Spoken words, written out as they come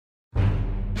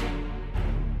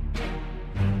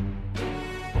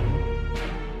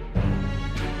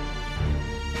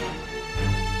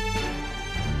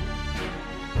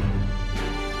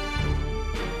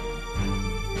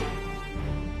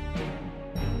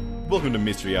Welcome to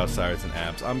Mystery Outsiders and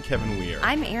Abs. I'm Kevin Weir.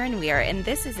 I'm Erin Weir, and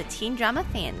this is a teen drama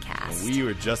fan cast. We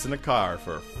were just in a car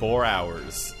for 4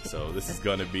 hours, so this is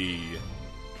going to be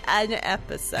an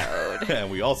episode. And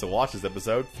we also watched this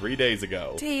episode 3 days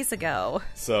ago. Days ago.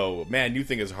 So, man, you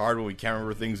think it's hard when we can't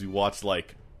remember things we watched,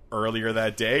 like, earlier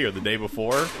that day or the day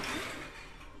before?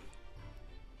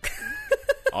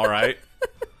 All right.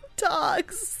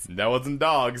 Dogs. That wasn't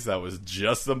dogs. That was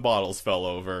just some bottles fell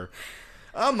over.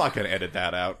 I'm not going to edit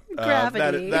that out.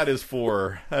 Gravity. That is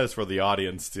for the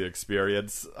audience to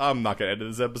experience. I'm not going to edit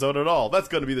this episode at all. That's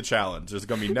going to be the challenge. There's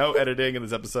going to be no editing in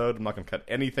this episode. I'm not going to cut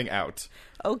anything out.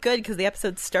 Oh, good, because the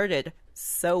episode started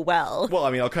so well. Well,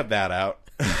 I mean, I'll cut that out.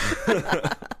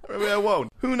 Maybe I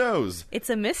won't. Who knows? It's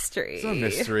a mystery. It's a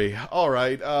mystery. All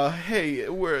right. Hey,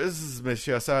 this is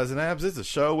Mystery Outsiders and Abs. It's a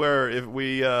show where if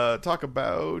we talk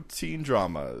about teen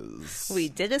dramas. We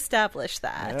did establish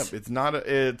that. Yep,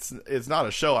 it's not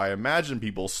a show. I imagine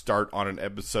people start on an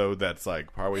episode that's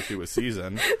like partway through a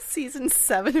season. Season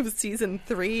 7 of Season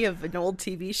 3 of an old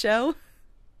TV show.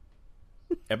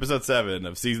 Episode 7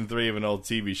 of Season 3 of an old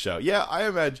TV show. Yeah, I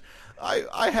imagine.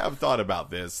 I have thought about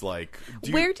this. Like,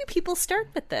 where do people start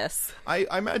with this? I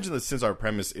imagine that since our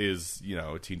premise is,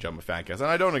 a teen drama fan cast, and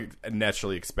I don't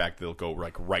naturally expect they'll go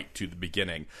like right to the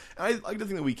beginning. And I like to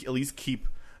think that we at least keep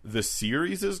the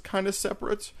series as kind of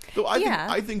separate. Though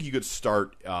I think you could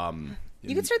start.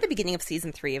 You could start at the beginning of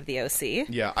Season 3 of the OC.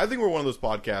 Yeah, I think we're one of those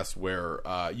podcasts where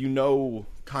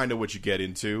kind of what you get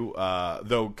into,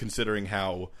 though considering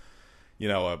how, it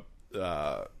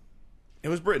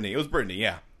was Brittany. It was Brittany,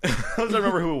 yeah. I don't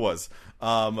remember who it was.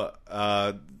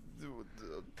 I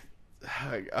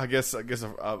guess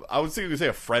I would say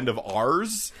a friend of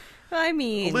ours. I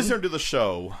mean, a listener to the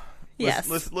show. Yes,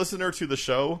 listener to the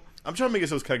show. I'm trying to make it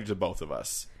so it's connected to both of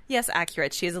us. Yes,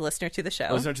 accurate. She is a listener to the show.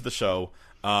 Listener to the show.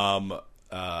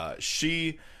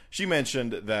 She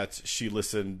mentioned that she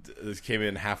came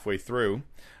in halfway through.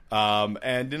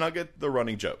 And did not get the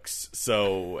running jokes.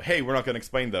 So, hey, we're not going to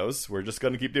explain those. We're just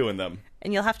going to keep doing them.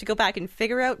 And you'll have to go back and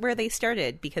figure out where they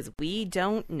started, because we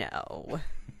don't know.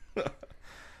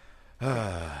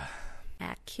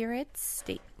 Accurate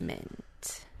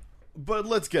statement. But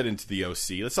let's get into the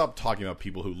OC. Let's stop talking about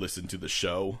people who listen to the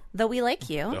show. Though we like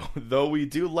you. Though we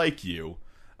do like you.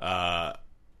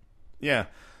 Yeah.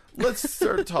 Let's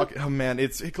start talking. Oh man,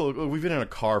 we've been in a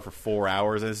car for 4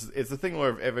 hours. It's the thing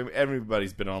where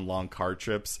everybody's been on long car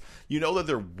trips. You know that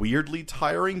they're weirdly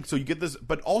tiring, so you get this,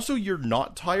 but also you're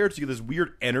not tired, so you get this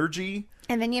weird energy.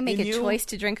 And then you make a choice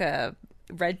to drink a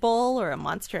Red Bull or a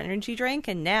Monster Energy drink,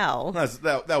 and now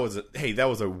that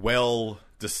was a well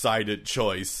decided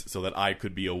choice, so that I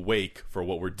could be awake for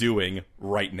what we're doing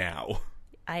right now.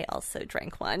 I also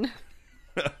drank one.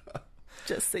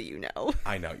 Just so you know.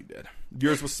 I know you did.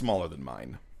 Yours was smaller than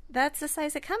mine. That's the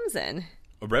size it comes in.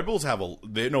 Red Bulls have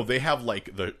they have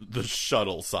like the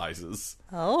shuttle sizes.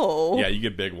 Oh. Yeah, you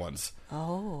get big ones.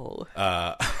 Oh.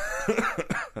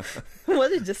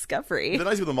 What a discovery. The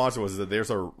nice thing with the Monster was that theirs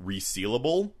are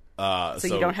resealable. So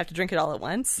you don't have to drink it all at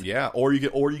once? Yeah, or you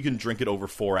can drink it over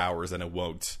 4 hours and it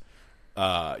won't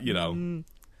It'll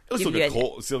still get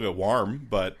cold, still get warm,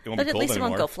 but it won't be cold anymore. But at least it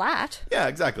won't go flat. Yeah,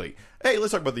 exactly. Hey,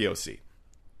 let's talk about the OC.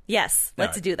 Yes,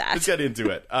 let's do that. Let's get into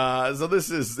it. So this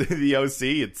is the OC.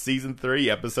 It's Season 3,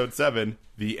 Episode 7,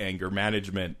 The Anger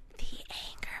Management. The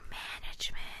Anger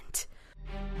Management.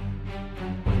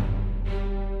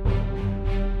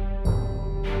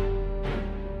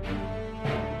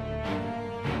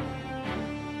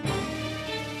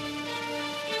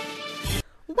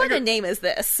 What a name is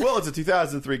this? Well, it's a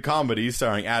 2003 comedy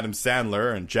starring Adam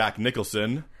Sandler and Jack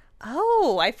Nicholson.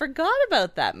 Oh, I forgot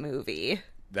about that movie.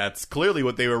 That's clearly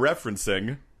what they were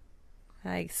referencing.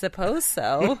 I suppose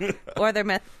so. Or they're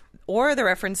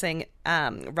referencing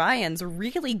Ryan's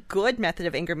really good method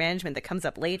of anger management that comes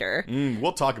up later.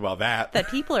 We'll talk about that. That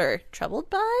people are troubled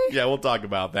by? Yeah, we'll talk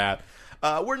about that.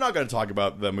 We're not going to talk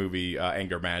about the movie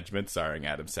Anger Management starring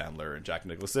Adam Sandler and Jack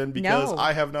Nicholson because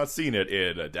I have not seen it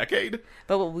in a decade.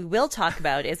 But what we will talk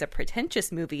about is a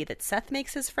pretentious movie that Seth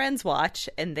makes his friends watch,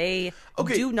 and they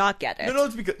do not get it. No,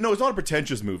 it's not a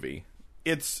pretentious movie.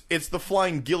 It's The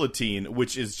Flying Guillotine,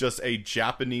 which is just a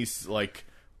Japanese like.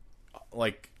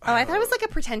 I thought it was like a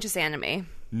pretentious anime.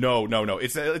 No.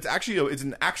 It's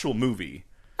an actual movie.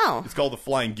 Oh. It's called The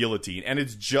Flying Guillotine, and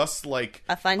it's just like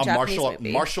a fun Japanese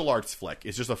movie. Martial arts flick.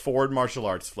 It's just a forward martial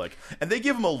arts flick, and they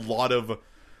give him a lot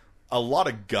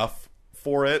of guff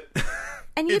for it.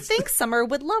 And you'd think Summer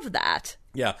would love that.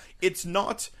 Yeah, it's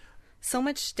not so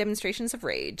much demonstrations of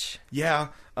rage. Yeah,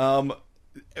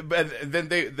 But then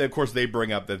of course, they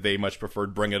bring up that they much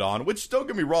preferred Bring It On, which, don't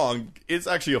get me wrong, is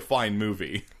actually a fine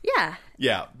movie. Yeah.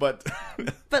 Yeah, but...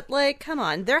 But, like, come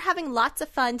on. They're having lots of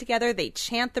fun together. They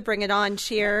chant the Bring It On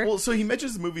cheer. Well, so he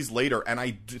mentions the movies later, and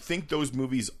I think those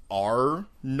movies are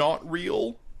not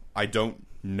real. I don't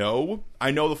know.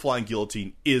 I know the Flying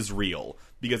Guillotine is real,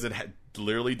 because it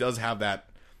literally does have that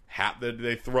hat that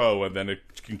they throw, and then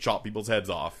it can chop people's heads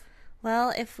off.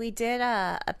 Well, if we did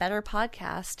a better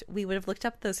podcast, we would have looked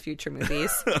up those future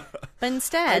movies. But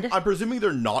instead... I'm presuming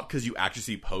they're not, because you actually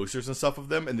see posters and stuff of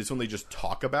them, and this one they just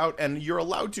talk about, and you're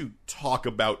allowed to talk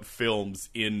about films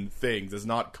in things. It's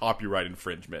not copyright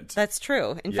infringement. That's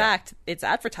true. In fact, it's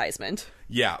advertisement.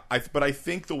 Yeah, but I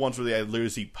think the ones where they literally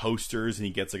see posters and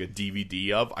he gets like a DVD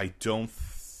of, I don't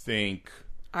think...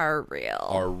 Are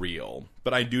real.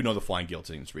 But I do know the Flying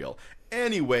Guillotine is real.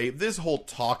 Anyway, this whole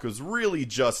talk was really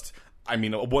just... I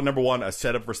mean, number one, a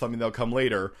setup for something that'll come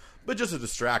later, but just a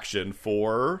distraction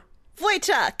for...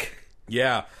 Wojciech!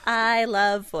 Yeah. I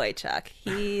love Wojciech.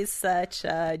 He's such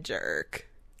a jerk.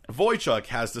 Wojciech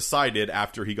has decided,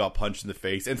 after he got punched in the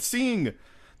face, and seeing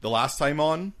the last time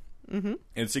on,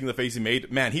 and seeing the face he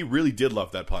made, man, he really did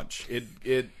love that punch.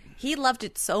 He loved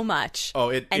it so much. Oh,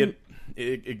 it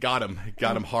got him. It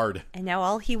got him hard. And now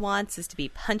all he wants is to be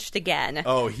punched again.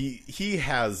 Oh,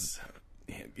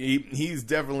 he's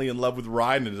definitely in love with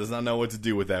Ryan and does not know what to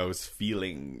do with those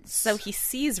feelings. So he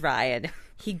sees Ryan.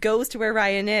 He goes to where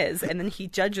Ryan is, and then he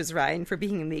judges Ryan for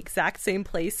being in the exact same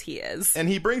place he is. And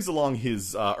he brings along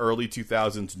his early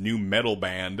 2000s new metal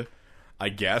band, I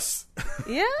guess.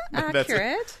 Yeah,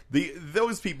 accurate.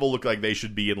 Those people look like they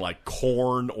should be in, like,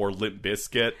 Korn or Limp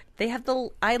Bizkit. They have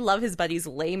I love his buddy's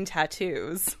lame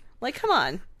tattoos. Like, come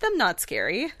on. Them not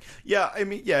scary. Yeah, I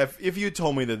mean, yeah, if you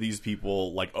told me that these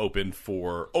people, like, opened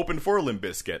for Limp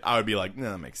Bizkit, I would be like,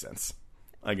 that makes sense.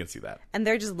 I can see that. And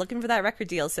they're just looking for that record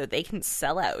deal so they can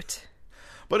sell out.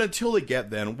 But until they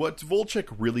get then, what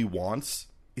Wojciech really wants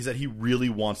is that he really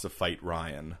wants to fight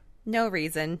Ryan. No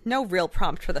reason. No real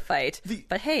prompt for the fight.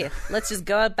 But hey, let's just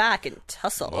go out back and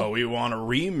tussle. Oh, we want a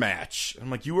rematch. I'm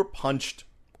like, you were punched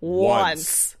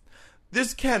once.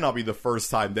 This cannot be the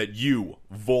first time that you,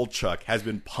 Wojciech, has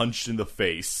been punched in the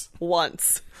face.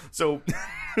 Once. So,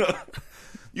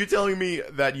 you're telling me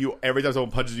that every time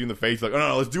someone punches you in the face, you're like, oh,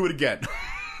 no, let's do it again.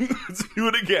 Let's do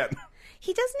it again.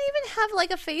 He doesn't even have,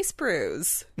 like, a face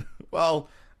bruise. Well,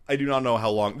 I do not know how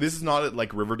long. This is not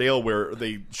like Riverdale where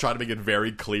they try to make it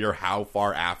very clear how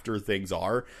far after things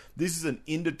are. This is an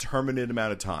indeterminate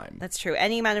amount of time. That's true.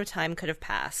 Any amount of time could have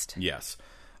passed. Yes.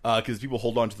 Because people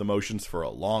hold on to the emotions for a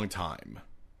long time.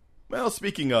 Well,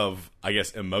 speaking of, I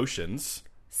guess, emotions...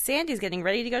 Sandy's getting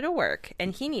ready to go to work,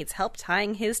 and he needs help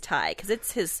tying his tie, because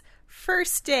it's his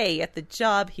first day at the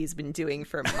job he's been doing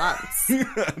for months.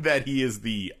 That he is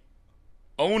the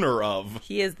owner of.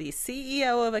 He is the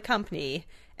CEO of a company,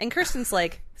 and Kirsten's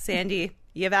like, Sandy,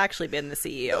 you've actually been the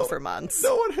CEO for months.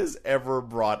 No one has ever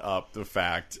brought up the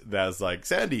fact that it's like,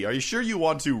 Sandy, are you sure you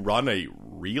want to run a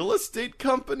real estate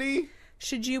company?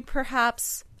 Should you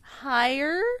perhaps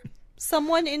hire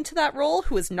someone into that role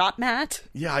who is not Matt?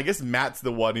 Yeah, I guess Matt's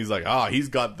the one. He's like, he's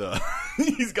got the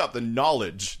he's got the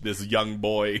knowledge, this young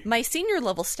boy. My senior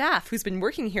level staff who's been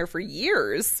working here for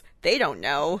years, they don't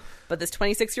know. But this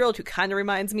 26-year-old who kind of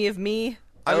reminds me of me,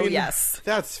 I mean, yes.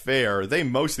 That's fair. They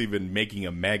mostly been making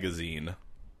a magazine.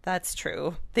 That's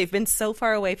true. They've been so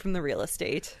far away from the real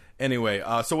estate. Anyway,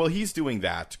 so while he's doing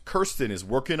that, Kirsten is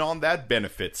working on that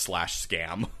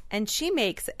benefit/scam. And she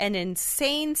makes an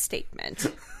insane statement.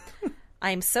 I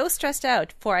am so stressed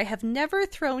out, for I have never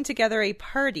thrown together a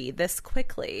party this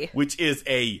quickly. Which is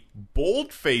a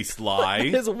bold-faced lie.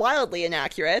 It is wildly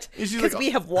inaccurate, because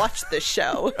we have watched this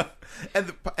show.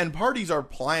 And parties are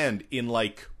planned in,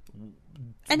 like,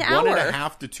 an hour.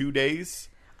 1.5 to 2 days.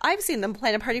 I've seen them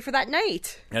plan a party for that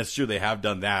night. That's true, they have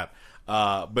done that.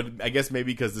 But I guess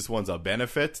maybe because this one's a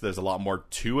benefit, there's a lot more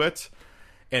to it.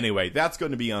 Anyway, that's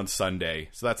going to be on Sunday,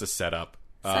 so that's a setup.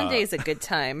 Sunday's a good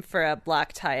time for a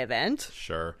black tie event.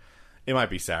 Sure. It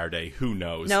might be Saturday. Who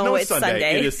knows? No, it's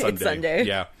Sunday. It is Sunday. It's Sunday.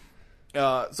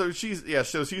 Yeah. So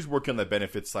she's working on the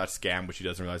benefit/scam, which she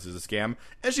doesn't realize is a scam,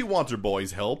 and she wants her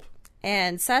boys' help.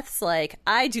 And Seth's like,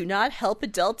 I do not help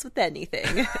adults with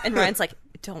anything. And Ryan's like,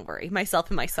 don't worry, myself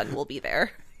and my son will be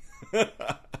there.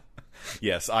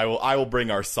 Yes, I will bring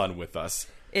our son with us.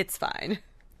 It's fine.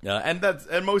 And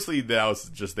mostly that was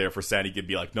just there for Sandy to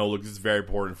be like, no, look, this is very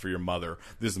important for your mother.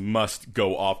 This must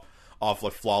go off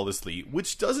like flawlessly,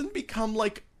 which doesn't become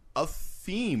like a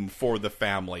theme for the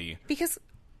family. Because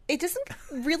it doesn't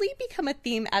really become a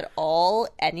theme at all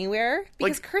anywhere.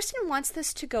 Because Kirsten wants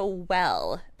this to go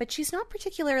well, but she's not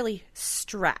particularly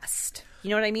stressed. You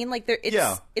know what I mean? Like,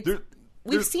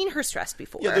 we've seen her stressed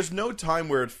before. Yeah, there's no time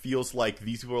where it feels like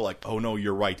these people are like, oh no,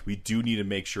 you're right. We do need to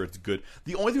make sure it's good.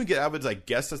 The only thing we get out of it is, I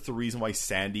guess that's the reason why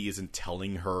Sandy isn't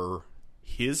telling her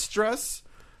his stress.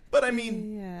 But, I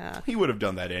mean, he would have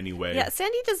done that anyway. Yeah,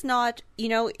 Sandy does not,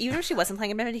 even if she wasn't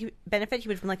playing a benefit, he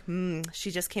would have been like, she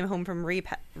just came home from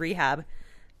rehab.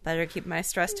 Better keep my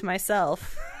stress to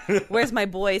myself. Where's my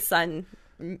boy, son,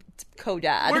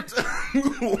 co-dad?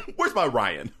 Where's my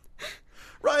Ryan?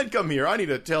 Ryan, come here. I need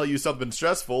to tell you something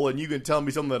stressful, and you can tell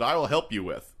me something that I will help you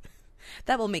with.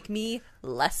 That will make me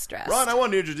less stressed. Ron, I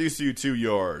want to introduce you to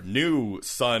your new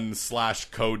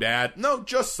son/co-dad. No,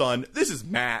 just son. This is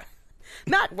Matt.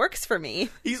 Matt works for me.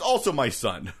 He's also my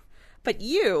son. But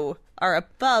you are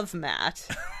above Matt.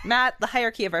 Matt, the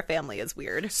hierarchy of our family is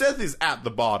weird. Seth is at the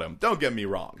bottom. Don't get me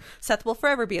wrong. Seth will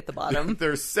forever be at the bottom.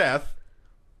 There's Seth,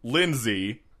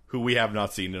 Lindsay, who we have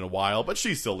not seen in a while, but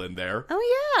she's still in there.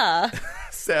 Oh, yeah.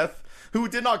 Seth, who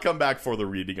did not come back for the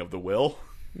reading of the will.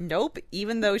 Nope,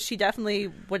 even though she definitely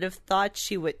would have thought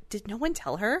she would. Did no one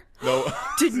tell her? No.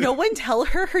 Did no one tell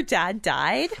her dad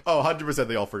died? Oh, 100%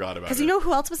 they all forgot about it. Because you know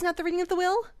who else wasn't at the reading of the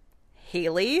will?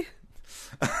 Haley.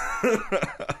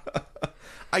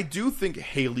 I do think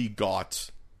Haley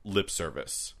got lip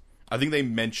service. I think they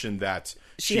mentioned that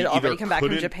she had already come back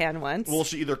from Japan once. Well,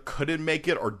 she either couldn't make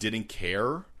it or didn't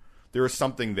care. There was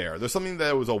something there. There's something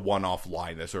that was a one-off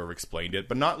line that sort of explained it,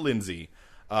 but not Lindsay.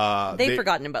 They've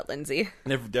forgotten about Lindsay.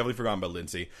 They've definitely forgotten about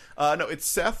Lindsay. No, it's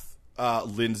Seth,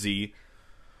 Lindsay,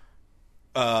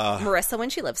 Marissa when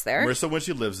she lives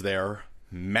there.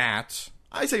 Matt.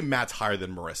 I say Matt's higher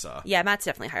than Marissa. Yeah, Matt's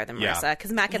definitely higher than Marissa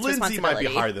because Matt gets Lindsay responsibility. might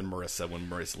be higher than Marissa when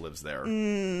Marissa lives there.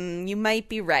 You might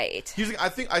be right. I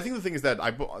think the thing is that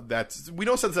we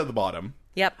know Seth's at the bottom.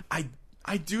 Yep.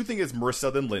 I do think it's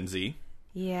Marissa than Lindsay.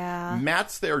 Yeah.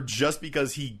 Matt's there just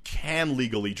because he can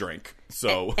legally drink.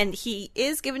 So and he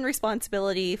is given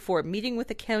responsibility for meeting with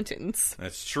accountants.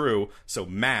 That's true. So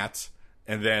Matt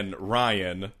and then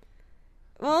Ryan.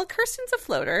 Well, Kirsten's a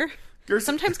floater.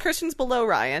 Sometimes Kirsten's below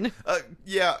Ryan.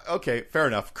 Yeah, okay, fair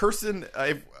enough. Kirsten,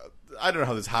 I don't know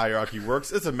how this hierarchy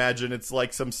works. Let's imagine it's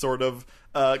like some sort of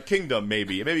kingdom,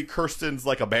 maybe. Maybe Kirsten's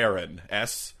like a baron,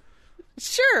 S.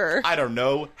 Sure. I don't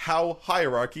know how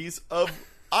hierarchies of...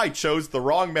 I chose the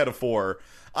wrong metaphor.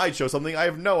 I chose something I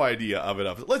have no idea of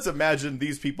it. Let's imagine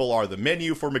these people are the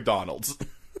menu for McDonald's.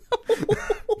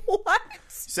 What?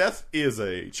 Seth is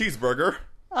a cheeseburger.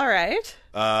 All right.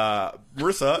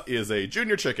 Marissa is a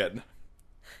junior chicken.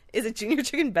 Is a junior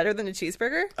chicken better than a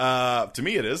cheeseburger? To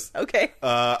me it is. Okay.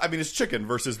 I mean, it's chicken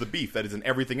versus the beef that is in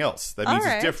everything else. That means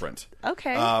it's different.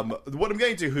 Okay. What I'm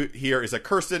getting to here is that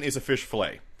Kirsten is a fish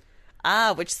fillet.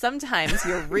 Which sometimes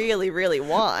you really, really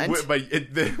want.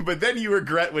 But then you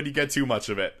regret when you get too much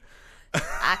of it.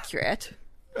 Accurate.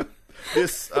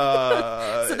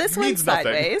 So this one's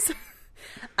sideways.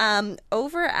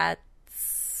 Over at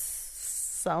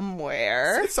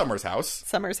somewhere. It's Summer's house.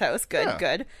 Summer's house. Good,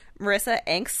 good. Marissa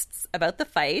angsts about the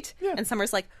fight. Yeah. And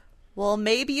Summer's like, well,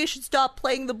 maybe you should stop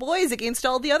playing the boys against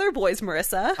all the other boys,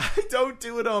 Marissa. I don't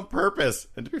do it on purpose.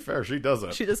 And to be fair, she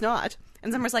doesn't. She does not.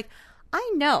 And Summer's like,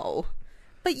 I know,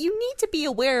 but you need to be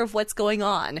aware of what's going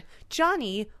on.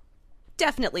 Johnny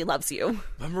definitely loves you.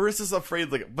 But Marissa's afraid,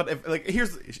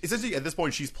 here's essentially at this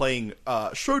point she's playing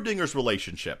Schrodinger's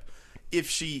relationship. If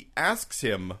she asks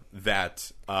him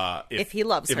that if he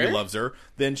loves her,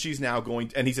 then she's now going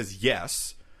to, and he says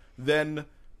yes, then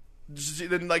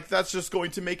that's just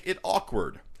going to make it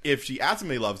awkward. If she asks him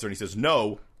if he loves her and he says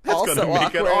no, that's going to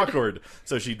make it awkward.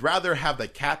 So she'd rather have the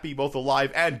cat be both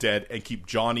alive and dead and keep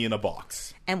Johnny in a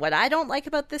box. And what I don't like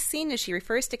about this scene is she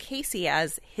refers to Casey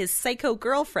as his psycho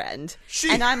girlfriend.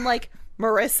 And I'm like,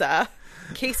 Marissa,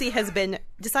 Casey has been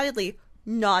decidedly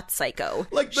not psycho.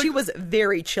 She was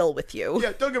very chill with you.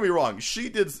 Yeah, don't get me wrong. She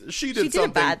did something, a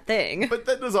bad thing. But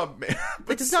that does not...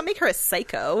 It does not make her a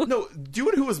psycho. No, do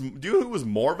you know who was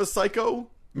more of a psycho?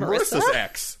 Marissa's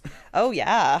ex. Oh,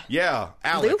 yeah. Yeah,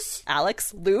 Alex.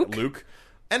 Luke.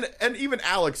 And even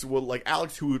Alex,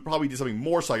 Alex, who would probably do something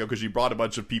more psycho because she brought a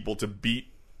bunch of people to beat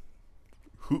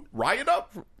Ryan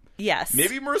up? Yes.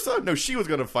 Maybe Marissa? No, she was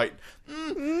going to fight.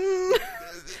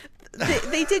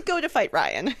 They did go to fight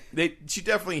Ryan. She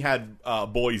definitely had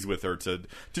boys with her to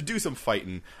do some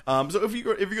fighting. So if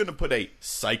you're going to put a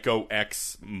psycho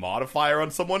X modifier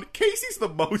on someone, Casey's the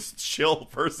most chill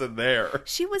person there.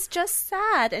 She was just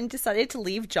sad and decided to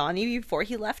leave Johnny before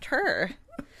he left her.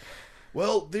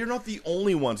 Well, they're not the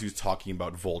only ones who's talking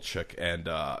about Volchik and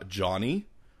Johnny.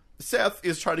 Seth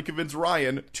is trying to convince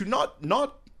Ryan to not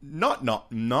the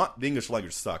English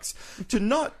language sucks, to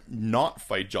not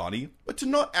fight Johnny, but to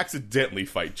not accidentally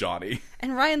fight Johnny.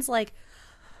 And Ryan's like,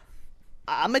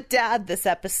 I'm a dad this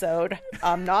episode.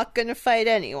 I'm not going to fight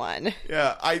anyone.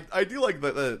 Yeah, I do like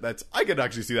that. I can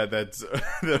actually see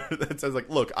that says, like,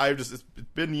 look, it's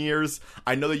been years.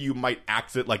 I know that you might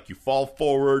act it like you fall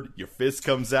forward, your fist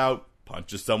comes out,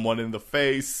 punches someone in the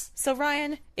face. So,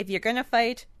 Ryan, if you're going to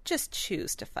fight, just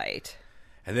choose to fight.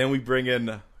 And then we bring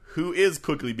in who is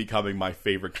quickly becoming my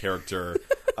favorite character,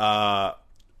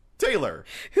 Taylor,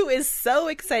 who is so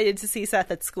excited to see Seth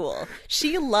at school.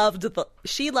 She loved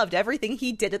everything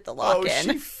he did at the lock-in.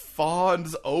 Oh, she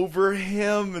fawns over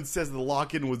him and says the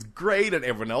lock-in was great, and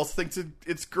everyone else thinks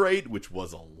it's great, which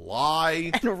was a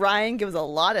lie. And Ryan gives a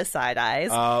lot of side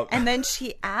eyes. And then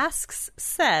she asks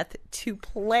Seth to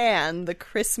plan the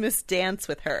Christmas dance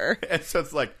with her. And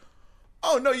Seth's like,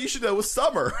 oh, no, you should know it was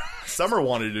Summer. Summer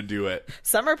wanted to do it.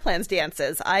 Summer plans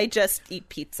dances. I just eat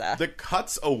pizza. The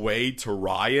cuts away to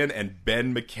Ryan and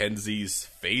Ben McKenzie's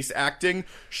face acting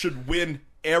should win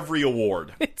every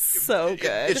award. It's so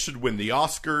good. It should win the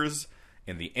Oscars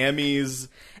and the Emmys.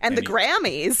 And the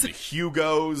Grammys. The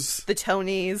Hugos. The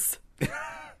Tonys.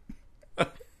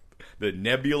 The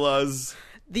Nebulas.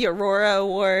 The Aurora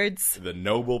Awards. The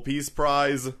Nobel Peace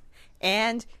Prize.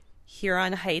 And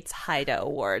Huron Heights Haida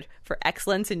Award for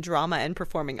excellence in drama and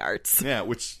performing arts. Yeah,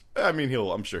 which, I mean,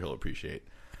 I'm sure he'll appreciate.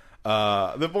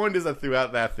 The point is that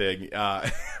throughout that thing,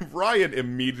 Ryan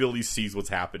immediately sees what's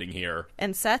happening here.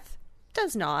 And Seth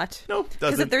does not. No, doesn't.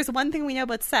 Because if there's one thing we know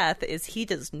about Seth, is he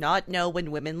does not know when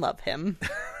women love him.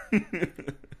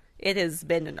 It has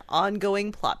been an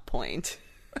ongoing plot point.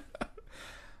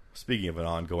 Speaking of an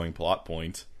ongoing plot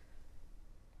point,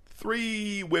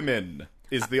 3 women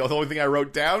is the only thing I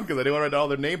wrote down because I didn't want to write down all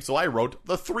their names, so I wrote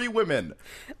the 3 women.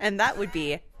 And that would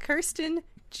be Kirsten,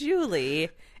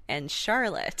 Julie, and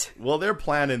Charlotte. Well, they're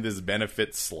planning this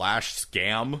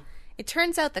benefit/scam. It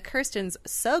turns out that Kirsten's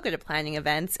so good at planning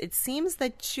events, it seems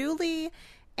that Julie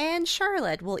and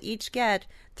Charlotte will each get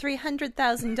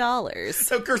 $300,000.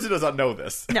 So Kirsten does not know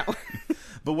this. No.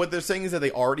 But what they're saying is that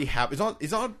they already have,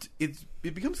 it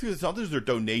becomes clear it's not just their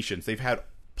donations. They've had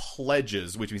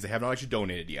pledges, which means they have not actually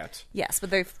donated yet. Yes,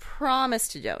 but they've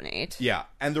promised to donate. Yeah,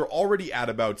 and they're already at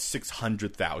about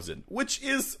 600,000, which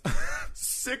is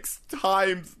 6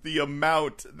 times the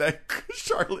amount that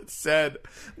Charlotte said,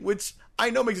 which I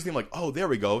know makes it seem like, oh, there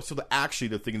we go. So they're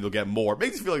thinking they'll get more. It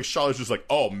makes me feel like Charlotte's just like,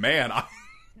 oh man, I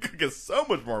could get so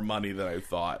much more money than I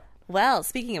thought. Well,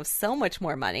 speaking of so much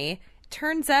more money,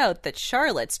 turns out that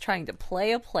Charlotte's trying to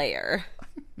play a player.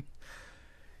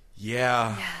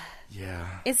 Yeah.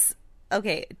 It's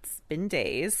been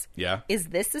days. Yeah. Is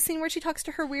this the scene where she talks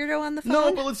to her weirdo on the phone?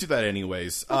 No, but let's do that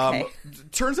anyways. Okay.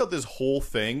 Turns out this whole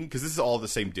thing, because this is all the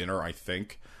same dinner, I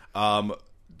think. Turns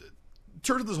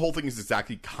out this whole thing is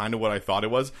exactly kind of what I thought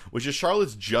it was, which is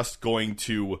Charlotte's just going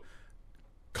to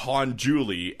con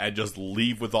Julie and just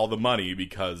leave with all the money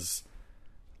because,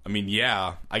 I mean,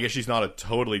 yeah, I guess she's not a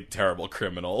totally terrible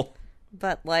criminal.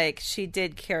 But, she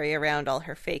did carry around all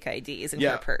her fake IDs in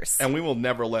her purse. And we will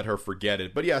never let her forget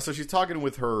it. But yeah, so she's talking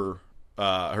with her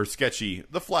sketchy,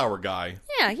 the flower guy.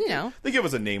 Yeah, you know. They give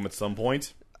us a name at some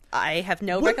point. I have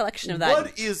no recollection of that.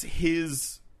 What is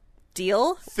his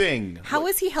deal? Thing? How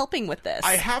is he helping with this?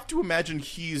 I have to imagine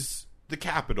he's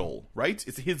the right?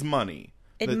 It's his money.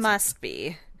 It must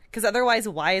be. Because otherwise,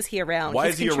 why is he around?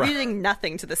 He's contributing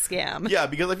nothing to the scam. Yeah,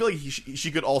 because I feel like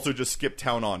she could also just skip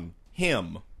town on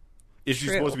him. If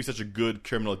she's supposed to be such a good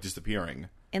criminal at disappearing.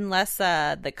 Unless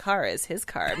the car is his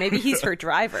car. Maybe he's her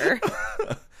driver.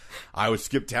 I would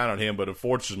skip town on him, but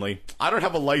unfortunately, I don't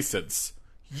have a license.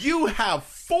 You have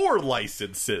 4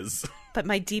 licenses. But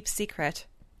my deep secret,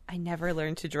 I never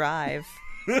learned to drive.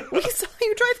 We saw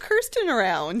you drive Kirsten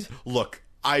around. Look,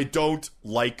 I don't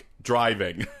like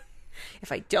driving.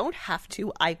 If I don't have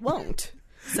to, I won't.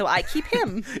 So I keep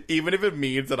him. Even if it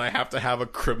means that I have to have a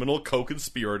criminal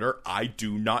co-conspirator, I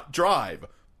do not drive.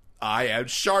 I am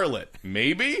Charlotte.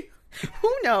 Maybe?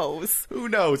 Who knows? Who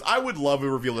knows? I would love to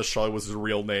reveal that Charlotte was her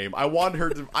real name. I want her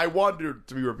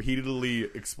to be repeatedly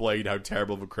explained how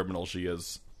terrible of a criminal she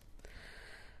is.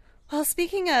 Well,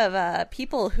 speaking of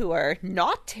people who are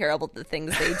not terrible at the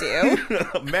things they do.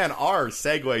 Man, our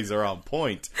segues are on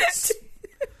point.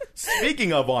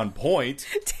 Speaking of on point.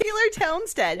 Taylor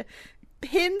Townstead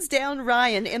pins down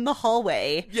Ryan in the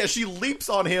hallway. Yeah, she leaps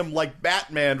on him like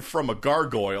Batman from a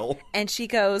gargoyle. And she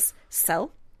goes,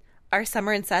 so, are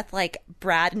Summer and Seth like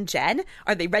Brad and Jen?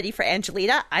 Are they ready for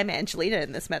Angelina? I'm Angelina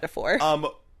in this metaphor.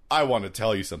 I want to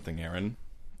tell you something, Erin.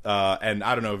 And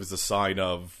I don't know if it's a sign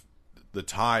of the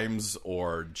times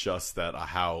or just that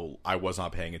how I was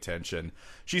not paying attention.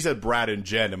 She said Brad and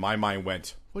Jen, and my mind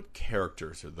went, what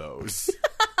characters are those?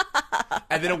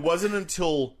 And then it wasn't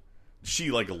until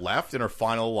she, like, left, and her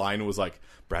final line was like,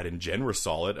 Brad and Jen were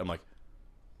solid. I'm like,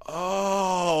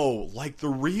 oh, like the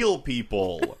real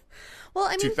people. Well,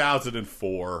 I mean...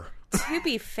 2004. To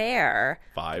be fair...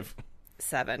 5.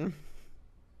 7.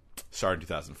 Started in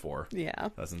 2004. Yeah.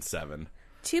 2007.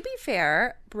 To be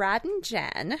fair, Brad and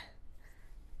Jen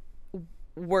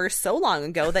were so long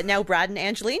ago that now Brad and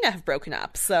Angelina have broken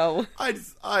up, so... I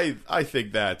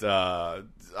think that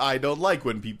I don't like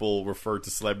when people refer to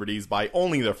celebrities by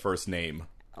only their first name.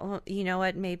 Well, you know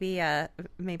what? Maybe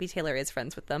Taylor is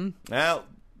friends with them. Well,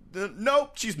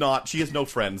 no, she's not. She has no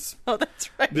friends. Oh, that's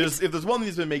right. If there's one thing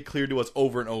that's been made clear to us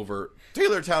over and over,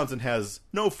 Taylor Townsend has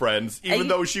no friends, even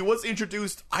though she was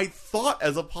introduced, I thought,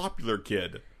 as a popular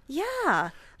kid. Yeah.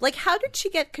 Like, how did she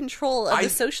get control of the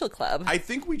social club? I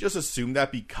think we just assumed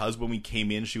that because when we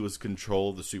came in, she was control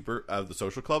of the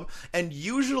social club. And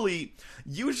usually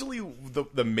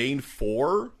the main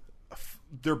four,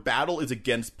 their battle is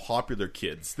against popular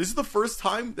kids. This is the first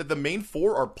time that the main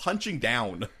four are punching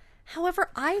down. However,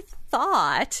 I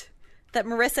thought that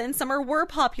Marissa and Summer were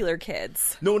popular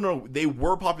kids. No, they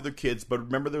were popular kids, but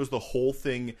remember there was the whole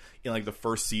thing in, like, the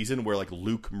first season where, like,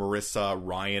 Luke, Marissa,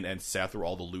 Ryan, and Seth were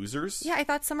all the losers? Yeah, I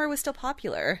thought Summer was still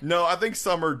popular. No, I think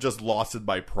Summer just lost it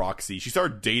by proxy. She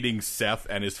started dating Seth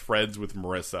and is friends with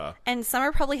Marissa. And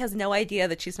Summer probably has no idea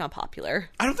that she's not popular.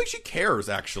 I don't think she cares,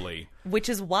 actually. Which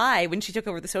is why, when she took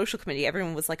over the social committee,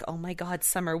 everyone was like, oh my god,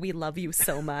 Summer, we love you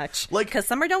so much. Like, because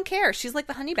Summer don't care. She's like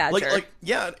the honey badger.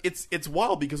 Yeah, it's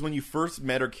wild, because when you first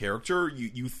met her character,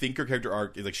 you think her character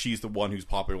arc is like she's the one who's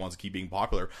popular, wants to keep being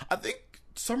popular. I think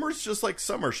Summer's just like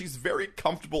Summer. She's very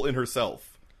comfortable in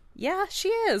herself. Yeah, she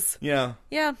is. Yeah.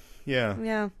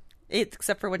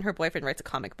 Except for when her boyfriend writes a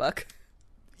comic book.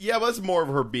 Yeah, but that's more of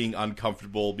her being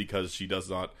uncomfortable because she does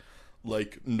not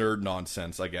like nerd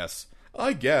nonsense, I guess.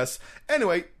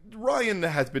 Anyway, Ryan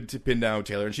has been pinned down with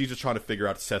Taylor, and she's just trying to figure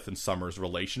out Seth and Summer's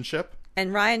relationship.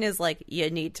 And Ryan is like, you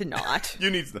need to not.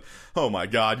 Oh my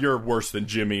god, you're worse than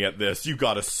Jimmy at this. You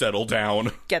gotta settle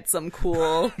down. Get some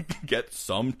cool. Get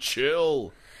some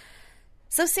chill.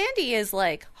 So Sandy is,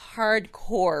 like,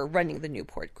 hardcore running the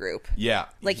Newport group. Yeah.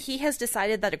 Like, he has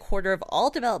decided that a quarter of all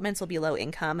developments will be low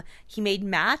income. He made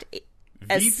Matt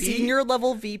as senior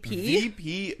level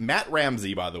VP. Matt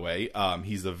Ramsey, by the way.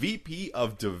 He's the VP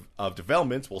of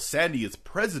developments, while Sandy is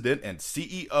president and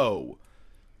CEO.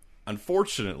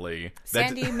 Unfortunately,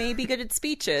 Sandy may be good at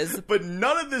speeches, but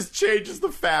none of this changes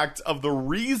the fact of the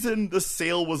reason the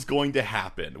sale was going to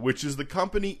happen, which is the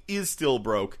company is still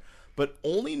broke, but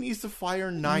only needs to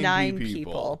fire 9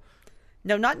 people.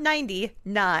 No, not 90,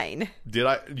 9.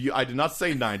 I did not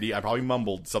say 90. I probably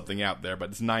mumbled something out there, but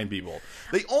it's 9 people.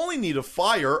 They only need to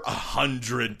fire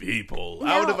 100 people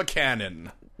out of a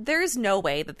cannon. There's no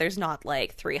way that there's not,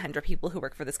 like, 300 people who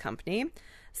work for this company.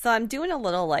 So I'm doing a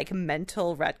little, like,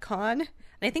 mental retcon. And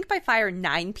I think by fire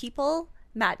 9 people,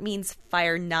 Matt means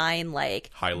fire 9, like,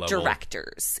 high level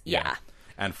directors. Yeah.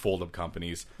 And fold-up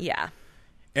companies. Yeah.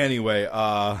 Anyway,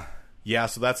 yeah,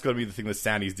 so that's going to be the thing that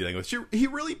Sandy's dealing with. He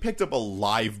really picked up a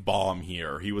live bomb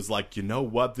here. He was like, you know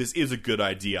what? This is a good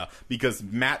idea because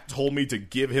Matt told me to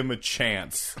give him a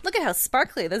chance. Look at how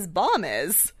sparkly this bomb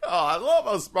is. Oh, I love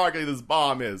how sparkly this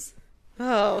bomb is.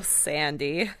 Oh,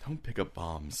 Sandy. Don't pick up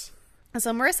bombs.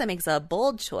 So Marissa makes a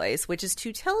bold choice, which is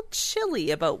to tell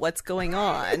Chili about what's going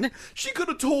on. She could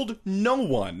have told no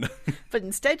one. But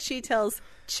instead she tells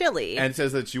Chili. And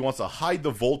says that she wants to hide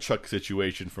the Volchuk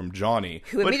situation from Johnny.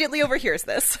 Who immediately overhears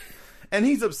this. And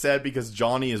he's upset because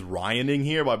Johnny is Ryaning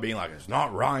here by being like, it's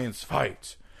not Ryan's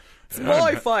fight. It's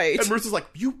my fight. And Marissa's like,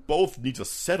 you both need to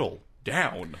settle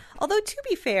down. Although, to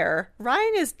be fair,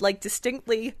 Ryan is, like,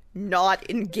 distinctly not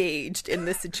engaged in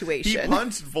this situation. He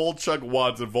punched Volchuk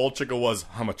once, and Volchuk was,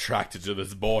 I'm attracted to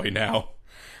this boy now.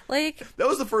 Like... That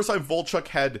was the first time Volchuk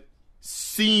had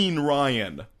seen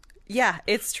Ryan. Yeah,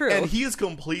 it's true. And he is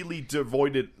completely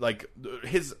devoided, like,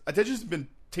 his attention's been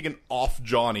taken off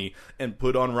Johnny and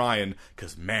put on Ryan,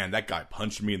 because, man, that guy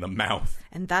punched me in the mouth.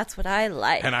 And that's what I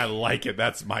like. And I like it.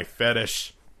 That's my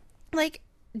fetish. Like...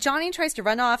 Johnny tries to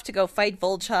run off to go fight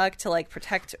Volchuk to, like,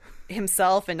 protect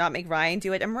himself and not make Ryan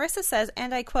do it. And Marissa says,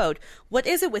 and I quote, "What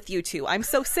is it with you two? I'm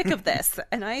so sick of this."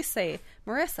 And I say,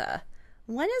 Marissa,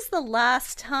 when is the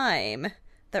last time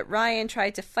that Ryan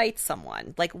tried to fight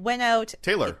someone? Like, went out...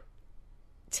 Taylor.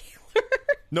 Taylor?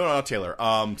 No, not Taylor.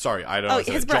 Sorry, I don't know.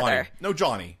 Oh, his brother. Johnny. No,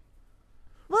 Johnny.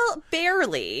 Well,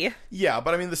 barely. Yeah,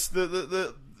 but I mean,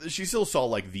 the she still saw,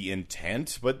 like, the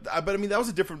intent, but I mean, that was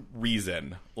a different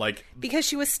reason. Like, because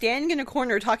she was standing in a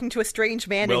corner talking to a strange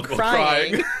man and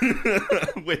crying.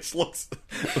 which looks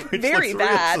very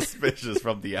bad. Real suspicious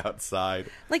from the outside.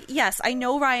 Like, yes, I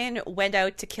know Ryan went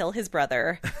out to kill his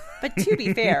brother, but to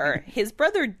be fair, his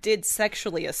brother did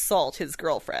sexually assault his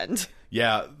girlfriend.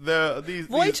 Yeah,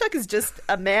 Wojciech is just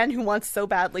a man who wants so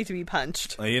badly to be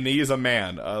punched, and he is a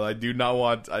man. I do not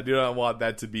want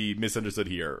that to be misunderstood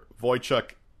here.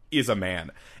 Wojciech is a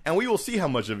man, and we will see how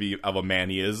much of a man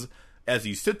he is as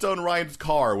he sits on Ryan's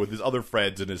car with his other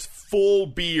friends in his full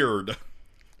beard.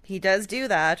 He does do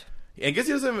that. And I guess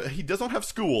he does not have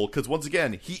school, because once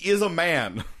again, he is a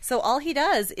man. So all he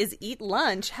does is eat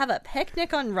lunch, have a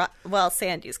picnic on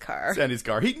Sandy's car.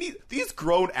 These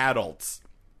grown adults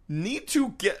need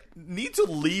to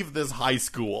leave this high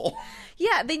school.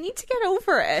 Yeah, they need to get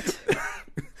over it.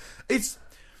 This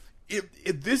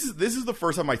is the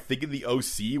first time I think in the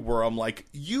OC where I'm like,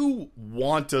 you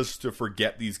want us to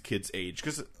forget these kids' age,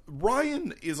 because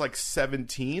Ryan is like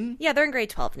 17. Yeah, they're in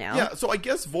grade 12 now. Yeah, so I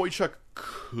guess Wojciech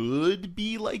could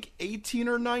be like 18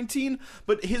 or 19,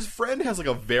 but his friend has like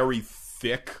a very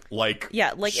thick, like,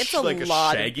 yeah, like it's a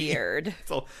lot of beard.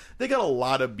 So they got a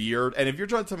lot of beard, and if you're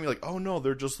trying to tell me like, oh no,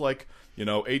 they're just like,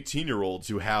 18-year-olds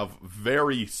who have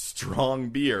very strong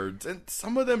beards, and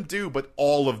some of them do, but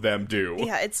all of them do.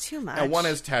 Yeah, it's too much. And one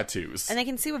has tattoos. And I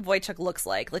can see what Wojciech looks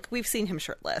like. Like, we've seen him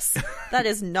shirtless. That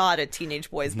is not a teenage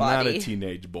boy's body. Not a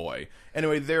teenage boy.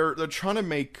 Anyway, they're trying to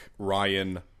make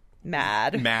Ryan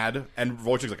mad, and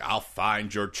Wojciech's like, I'll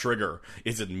find your trigger.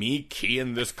 Is it me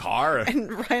keying this car?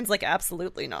 And Ryan's like,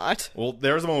 absolutely not. Well,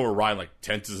 there's a moment where Ryan like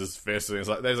tenses his fist, and he's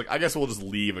like, I guess we'll just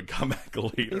leave and come back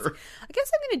later. I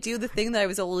guess I'm gonna do the thing that I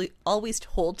was always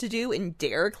told to do in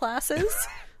DARE classes,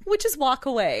 which is walk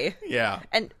away. Yeah.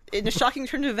 And in a shocking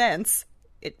turn of events,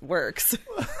 it works.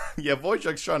 Yeah,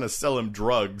 Wojciech's trying to sell him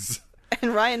drugs.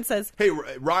 And Ryan says, hey,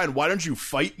 Ryan, why don't you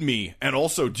fight me? And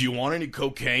also, do you want any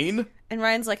cocaine? And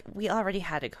Ryan's like, we already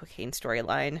had a cocaine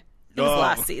storyline. It was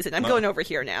last season. I'm going over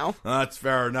here now. That's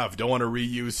fair enough. Don't want to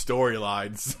reuse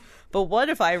storylines. But what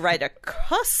if I write a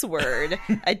cuss word,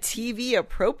 a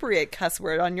TV-appropriate cuss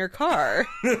word on your car?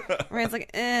 Ryan's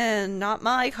like, not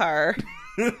my car.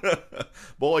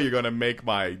 Boy, you're going to make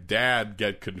my dad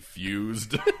get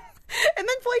confused. And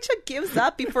then Wojciech gives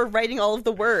up before writing all of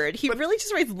the word. He really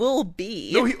just writes Lil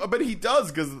B. No, but he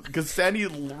does, because Sandy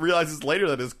realizes later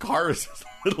that his car is just a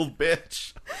little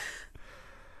bitch.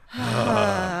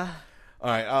 All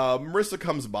right, Marissa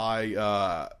comes by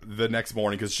the next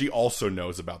morning because she also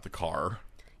knows about the car.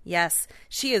 Yes,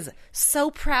 she is so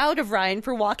proud of Ryan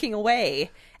for walking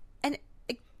away. And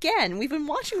again, we've been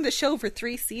watching the show for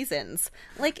 3 seasons.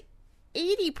 Like,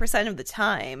 80% of the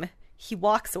time, he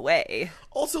walks away.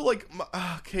 Also, like,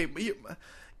 okay,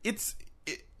 it's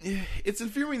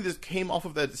infuriating. This came off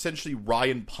of that essentially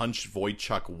Ryan punched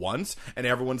Wojciech once, and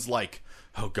everyone's like,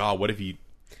 oh god, what if he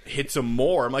hits him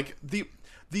more? I'm like, the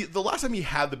last time he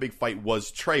had the big fight was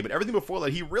Trey, but everything before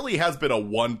that, he really has been a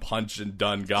one punch and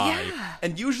done guy. Yeah.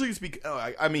 And usually it's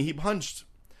I mean, he punched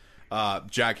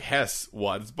Jack Hess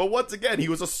once, but once again, he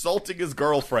was assaulting his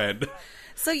girlfriend.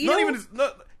 So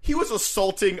he was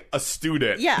assaulting a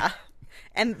student. Yeah.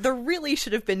 And there really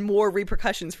should have been more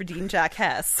repercussions for Dean Jack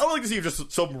Hess. I would like to see if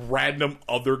just some random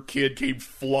other kid came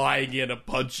flying in and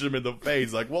punched him in the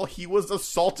face. Like, well, he was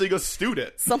assaulting a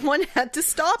student. Someone had to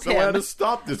stop him. Someone had to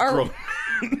stop this girl.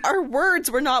 Our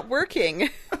words were not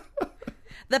working.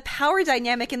 The power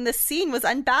dynamic in this scene was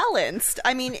unbalanced.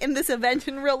 I mean, in this event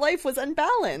in real life was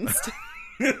unbalanced.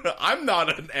 I'm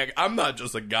not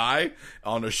just a guy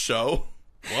on a show.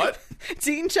 What?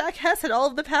 Dean Jack Hess had all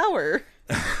of the power.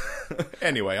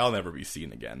 Anyway, I'll never be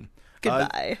seen again.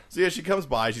 Goodbye. So yeah, she comes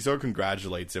by, she sort of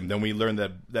congratulates him. Then we learn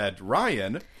that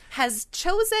Ryan has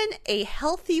chosen a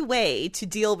healthy way to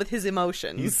deal with his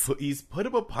emotions. He's put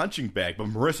up a punching bag, but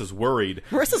Marissa's worried.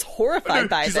 Marissa's horrified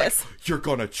by She's this. Like, you're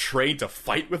gonna train to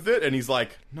fight with it? And he's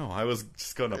like, no, I was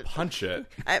just gonna punch it.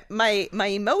 My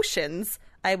emotions,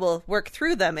 I will work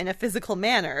through them in a physical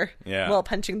manner while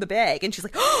punching the bag. And she's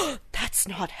like, oh, that's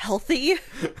not healthy.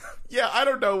 Yeah, I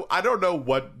don't know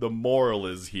what the moral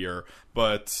is here,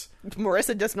 but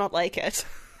Marissa does not like it.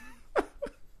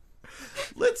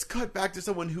 Let's cut back to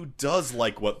someone who does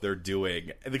like what they're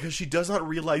doing, because she does not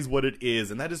realize what it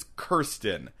is, and that is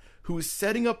Kirsten, who is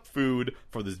setting up food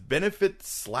for this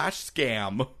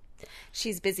benefit/scam.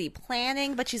 She's busy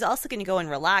planning, but she's also going to go and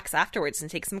relax afterwards and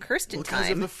take some Kirsten time. Because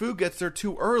if the food gets there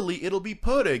too early, it'll be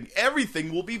pudding.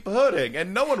 Everything will be pudding,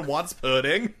 and no one wants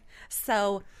pudding.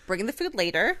 So, bringing the food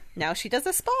later, now she does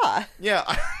a spa.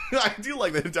 Yeah, I do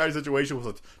like the entire situation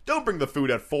was, don't bring the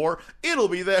food at 4. It'll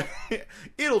be there.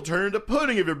 It'll turn into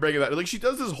pudding if you're bringing that. Like, she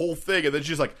does this whole thing, and then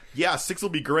she's like, yeah, 6 will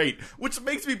be great. Which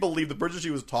makes me believe the person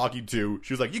she was talking to,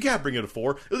 she was like, you can't bring it at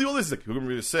 4. This is like, we can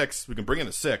bring it at 6. We can bring it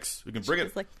at 6. We can bring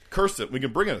it, like, Kirsten, we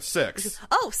can bring it at 6.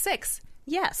 Oh, 6.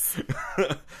 Yes.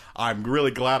 I'm really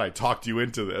glad I talked you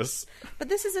into this. But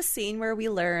this is a scene where we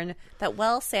learn that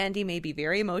while Sandy may be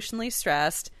very emotionally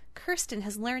stressed, Kirsten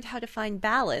has learned how to find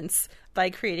balance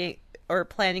by creating or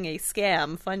planning a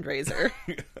scam fundraiser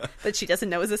that she doesn't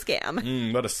know is a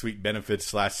scam. What a sweet benefit /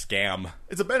 scam.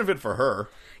 It's a benefit for her.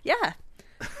 Yeah.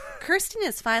 Kirsten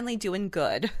is finally doing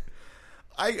good.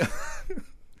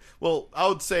 Well, I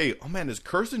would say, oh man, is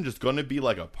Kirsten just going to be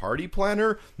like a party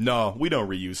planner? No, we don't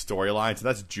reuse storylines.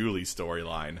 That's Julie's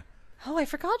storyline. Oh, I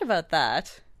forgot about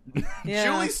that. Yeah.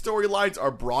 Julie's storylines are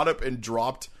brought up and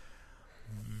dropped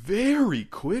very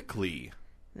quickly.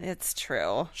 It's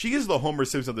true. She is the Homer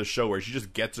Simpson of the show where she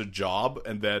just gets a job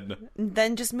and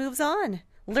then just moves on.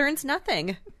 Learns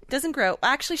nothing. Doesn't grow.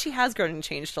 Actually, she has grown and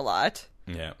changed a lot.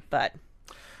 Yeah. But...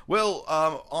 Well,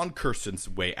 on Kirsten's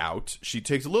way out, she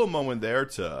takes a little moment there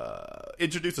to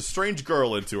introduce a strange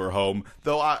girl into her home.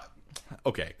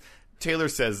 Okay, Taylor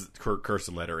says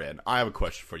Kirsten let her in. I have a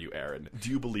question for you, Erin. Do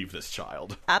you believe this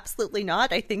child? Absolutely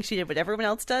not. I think she did what everyone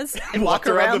else does and walked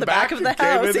around the back of the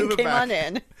house and came on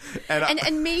in.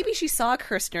 And maybe she saw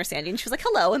Kirsten or Sandy and she was like,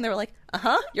 hello. And they were like,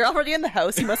 you're already in the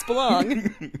house. You must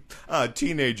belong.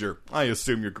 Teenager. I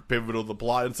assume you're pivotal to the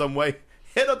plot in some way.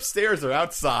 Head upstairs or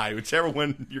outside, whichever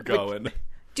one you're going.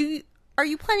 Are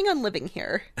you planning on living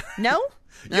here? No? All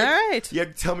right. You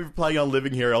have to tell me if you're planning on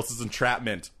living here, else it's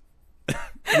entrapment.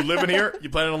 You living here? You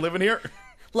planning on living here?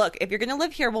 Look, if you're going to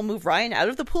live here, we'll move Ryan out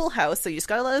of the pool house, so you just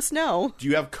got to let us know. Do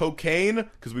you have cocaine?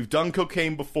 Because we've done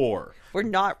cocaine before. We're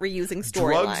not reusing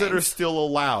storylines. Drugs that are still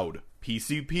allowed.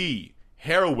 PCP,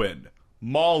 heroin,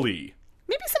 Molly.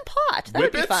 Maybe some pot. That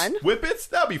would be fun. Whippets?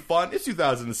 That would be fun. It's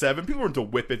 2007. People were into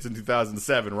whippets in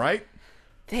 2007, right?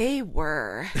 They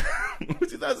were.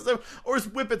 2007? Or is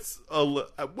whippets...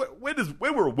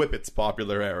 when were whippets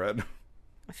popular, Erin?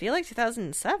 I feel like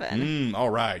 2007. All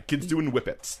right. Kids doing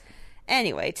whippets.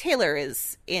 Anyway, Taylor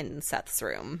is in Seth's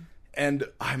room. And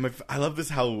I love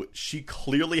this how she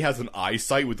clearly has an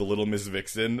eyesight with the Little Miss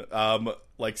Vixen,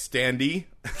 like Standy,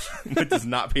 but does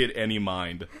not pay it any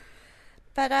mind.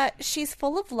 But she's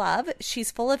full of love.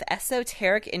 She's full of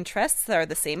esoteric interests that are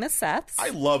the same as Seth's. I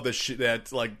love that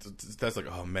that's like,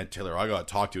 oh man, Taylor, I gotta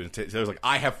talk to you. And Taylor's like,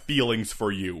 I have feelings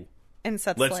for you. And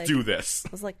Seth's Let's do this. I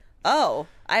was like, oh,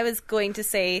 I was going to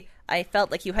say I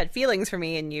felt like you had feelings for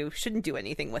me and you shouldn't do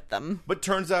anything with them. But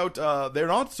turns out they're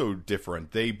not so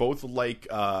different. They both like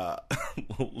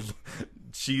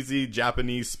cheesy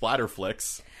Japanese splatter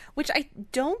flicks. Which I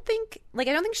don't think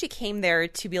she came there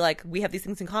to be like, we have these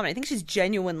things in common. I think she's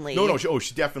genuinely... No,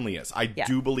 she definitely is. I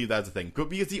do believe that's a thing. But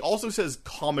because he also says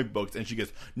comic books, and she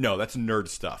goes, no, that's nerd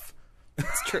stuff.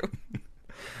 It's true.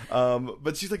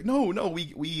 But she's like, no, we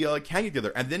can't get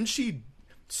together. And then she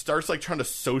starts like trying to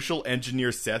social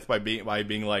engineer Seth by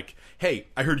being like, hey,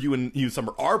 I heard you and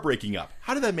Summer are breaking up.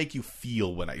 How did that make you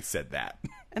feel when I said that?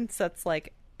 And Seth's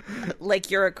like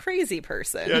you're a crazy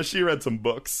person. Yeah, she read some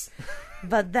books.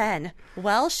 But then,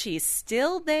 while she's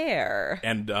still there...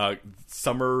 And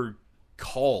Summer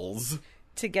calls...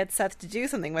 to get Seth to do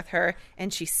something with her,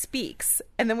 and she speaks.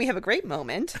 And then we have a great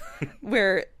moment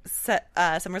where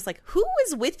Summer's like, who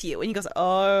is with you? And he goes,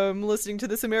 I'm listening to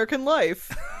This American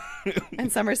Life.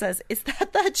 And Summer says, is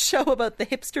that show about the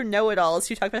hipster know-it-alls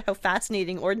who talk about how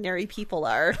fascinating ordinary people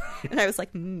are? And I was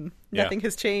like, nothing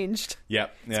has changed.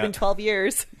 Yep. It's been 12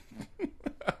 years.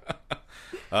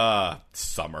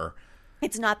 Summer.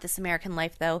 It's not This American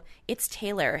Life, though. It's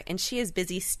Taylor, and she is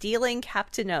busy stealing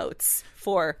Captain Oates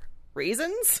for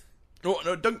reasons. No,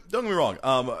 don't get me wrong.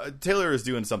 Taylor is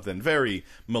doing something very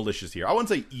malicious here. I wouldn't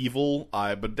say evil,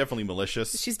 but definitely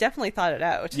malicious. She's definitely thought it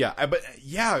out. Yeah, but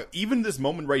even this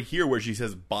moment right here where she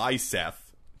says "bye,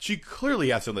 Seth," she clearly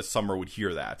has to know that Summer would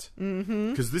hear that.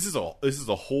 Because this is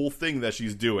a whole thing that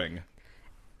she's doing.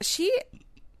 She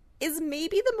is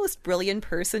maybe the most brilliant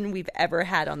person we've ever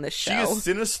had on this show. She is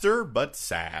sinister but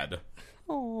sad.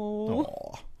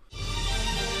 Aww.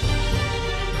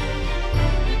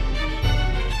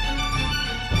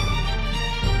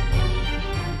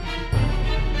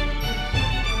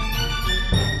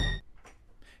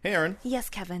 Hey, Erin. Yes,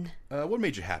 Kevin. What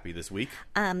made you happy this week?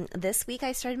 This week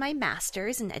I started my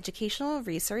master's in educational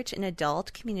research in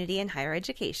adult, community, and higher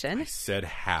education. I said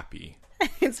happy.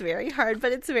 It's very hard,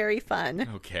 but it's very fun.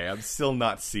 Okay, I'm still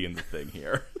not seeing the thing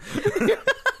here.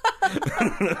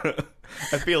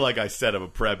 I feel like I set up a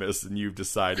premise and you've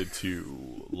decided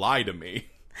to lie to me.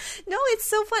 No, it's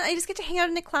so fun. I just get to hang out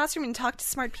in a classroom and talk to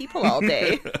smart people all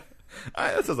day.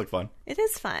 That sounds like fun. It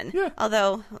is fun. Yeah.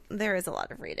 Although there is a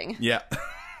lot of reading. Yeah.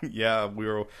 Yeah, we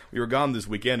were gone this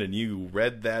weekend and you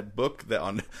read that book that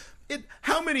on it.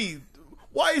 How many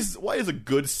why is a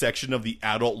good section of the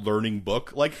adult learning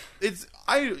book, like, it's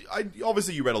I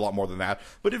obviously you read a lot more than that,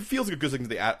 but it feels like a good section of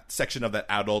the section of that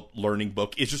adult learning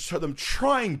book is just them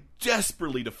trying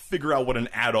desperately to figure out what an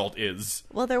adult is.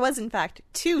 Well, there was in fact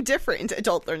 2 different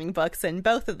adult learning books, and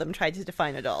both of them tried to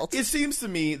define adult. It seems to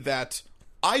me that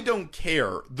I don't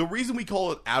care. The reason we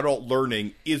call it adult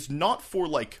learning is not for,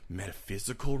 like,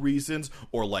 metaphysical reasons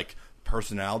or, like,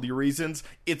 personality reasons.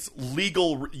 It's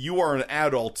legal. You are an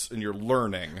adult and you're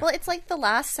learning. Well, it's like the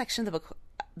last section of the book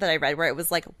that I read where it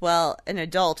was like, well, an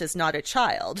adult is not a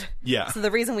child. Yeah. So the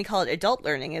reason we call it adult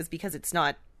learning is because it's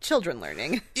not children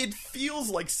learning. It feels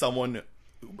like someone...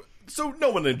 So no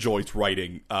one enjoys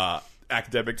writing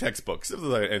academic textbooks. If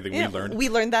there's anything we learned. We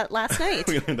learned that last night.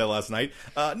 We learned that last night.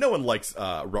 No one likes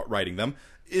writing them.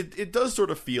 It does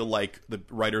sort of feel like the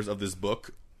writers of this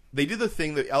book, they did the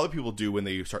thing that other people do when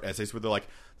they start essays where they're like,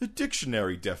 the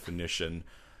dictionary definition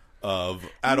of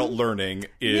adult learning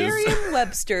is...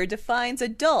 Merriam-Webster defines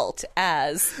adult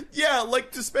as... Yeah,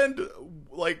 like, to spend,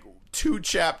 like, 2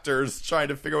 chapters trying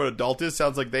to figure out what adult is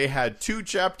sounds like they had 2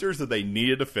 chapters that they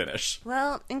needed to finish.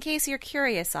 Well, in case you're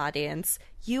curious, audience,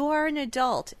 you are an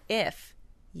adult if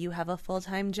you have a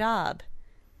full-time job,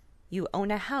 you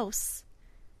own a house,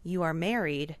 you are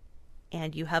married,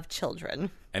 and you have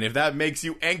children. And if that makes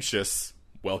you anxious,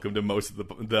 welcome to most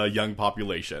of the young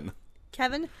population.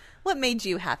 Kevin, what made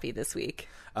you happy this week?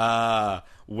 As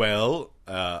well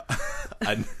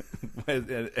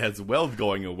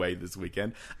going away this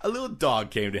weekend, a little dog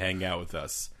came to hang out with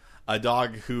us. A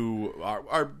dog who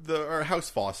are house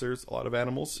fosters, a lot of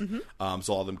animals. Mm-hmm.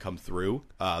 So all of them come through.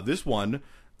 This one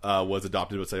was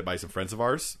adopted by some friends of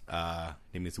ours.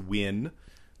 Name is Win.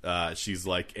 She's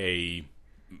like a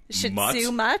Shih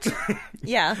Tzu mutt?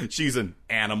 Yeah. She's an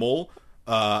animal.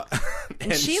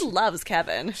 And she loves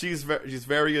Kevin. She's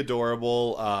very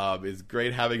adorable. It's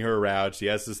great having her around. She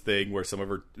has this thing where some of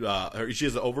her she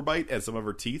has an overbite and some of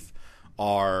her teeth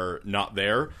are not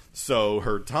there, so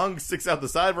her tongue sticks out the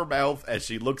side of her mouth and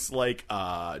she looks like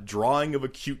a drawing of a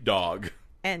cute dog.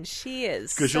 And she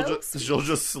is because she'll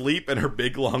just sleep and her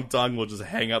big long tongue will just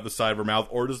hang out the side of her mouth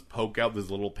or just poke out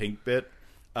this little pink bit.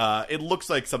 It looks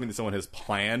like something that someone has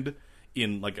planned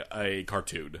in, like, a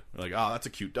cartoon. Like, oh, that's a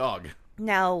cute dog.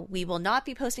 Now, we will not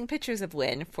be posting pictures of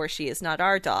Win, for she is not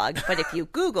our dog, but if you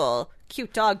Google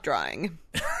cute dog drawing,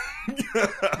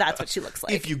 that's what she looks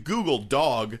like. If you Google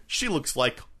dog, she looks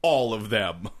like all of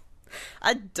them.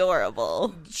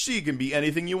 Adorable. She can be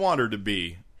anything you want her to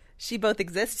be. She both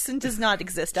exists and does not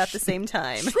exist at the same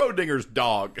time. Schrodinger's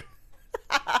dog.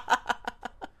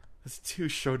 That's 2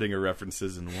 Schrodinger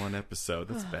references in one episode.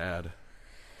 That's bad.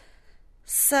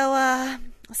 So,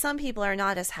 some people are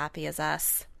not as happy as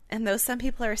us. And those some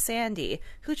people are Sandy,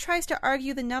 who tries to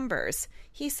argue the numbers.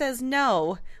 He says,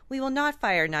 no, we will not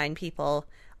fire 9 people.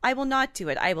 I will not do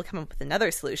it. I will come up with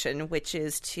another solution, which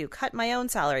is to cut my own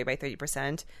salary by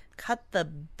 30%, cut the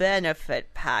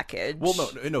benefit package.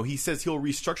 Well, no. He says he'll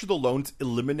restructure the loans,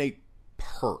 eliminate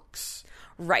perks.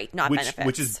 Right, not benefits.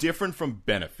 Which is different from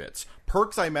benefits.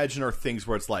 Perks, I imagine, are things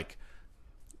where it's like,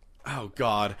 oh,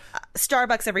 God.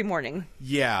 Starbucks every morning.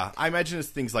 Yeah, I imagine it's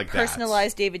things like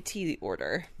Personalized David Tea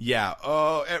order. Yeah,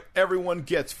 everyone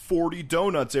gets 40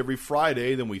 donuts every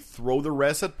Friday, then we throw the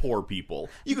rest at poor people.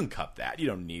 You can cut that. You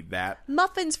don't need that.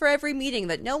 Muffins for every meeting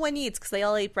that no one eats because they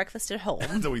all ate breakfast at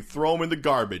home. So we throw them in the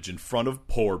garbage in front of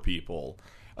poor people.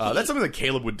 That's something that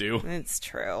Caleb would do. It's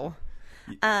true.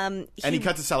 And he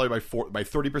cuts his salary by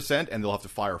 30%, and they'll have to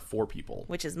fire 4 people,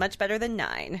 which is much better than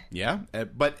 9. Yeah,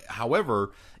 but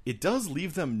however, it does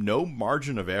leave them no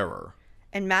margin of error.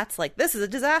 And Matt's like, "This is a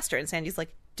disaster," and Sandy's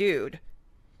like, "Dude,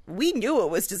 we knew it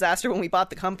was disaster when we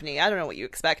bought the company. I don't know what you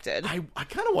expected." I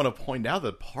kind of want to point out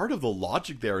that part of the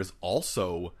logic there is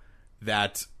also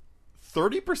that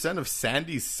 30% of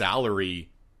Sandy's salary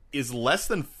is less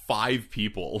than 5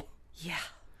 people. Yeah,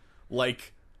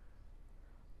 like.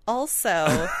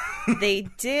 Also, they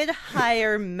did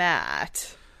hire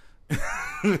Matt.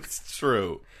 It's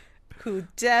true. Who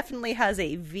definitely has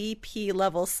a VP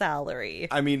level salary.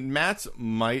 I mean, Matt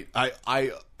might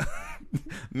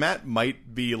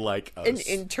be like an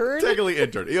intern? Technically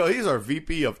intern. He's our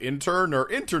VP of intern or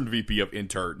intern VP of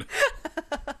intern.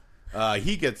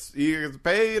 He gets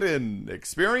paid in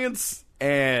experience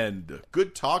and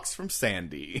good talks from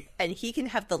Sandy. And he can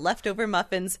have the leftover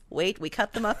muffins. Wait, we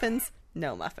cut the muffins?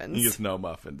 No muffins. He gets no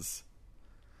muffins.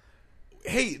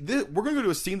 hey, we're going to go to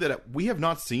a scene that we have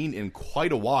not seen in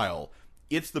quite a while.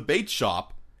 It's the bait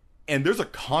shop, and there's a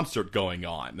concert going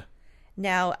on.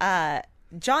 Now,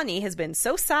 Johnny has been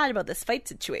so sad about this fight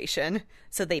situation,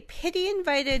 so they pity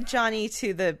invited Johnny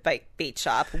to the bait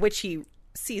shop, which he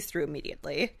sees through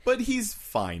immediately. But he's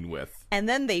fine with. And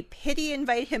then they pity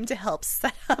invite him to help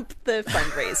set up the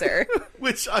fundraiser.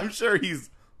 Which I'm sure he's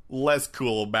less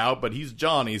cool about, but he's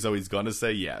Johnny, so he's gonna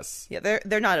say yes. Yeah,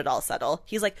 they're not at all subtle.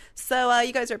 He's like, so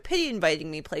you guys are pity inviting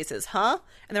me places, huh?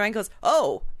 And then Ryan goes,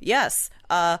 oh, yes.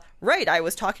 Right, I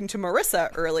was talking to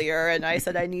Marissa earlier, and I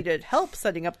said I needed help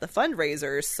setting up the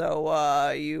fundraiser, so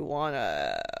you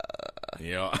wanna...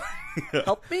 Yeah.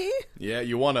 help me? Yeah,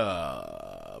 you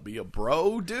wanna be a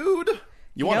bro, dude?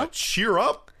 You wanna cheer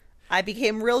up? I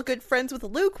became real good friends with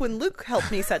Luke when Luke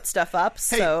helped me set stuff up,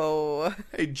 so...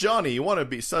 Hey, Johnny, you want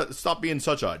to stop being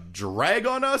such a drag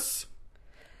on us?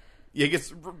 Yeah,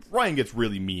 Ryan gets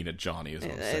really mean at Johnny, is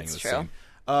what I'm saying. It's true.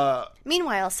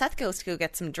 Meanwhile, Seth goes to go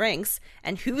get some drinks,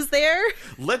 and who's there?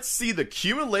 Let's see the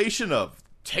accumulation of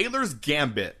Taylor's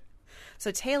gambit.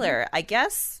 So Taylor, I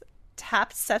guess,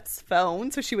 tapped Seth's phone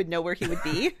so she would know where he would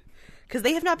be. Because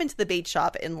they have not been to the bait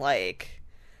shop in,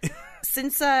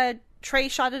 since... Trey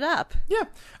shot it up. Yeah.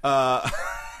 I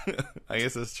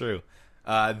guess that's true.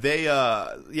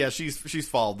 She's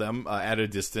followed them at a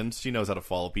distance. She knows how to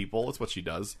follow people. It's what she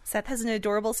does. Seth has an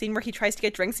adorable scene where he tries to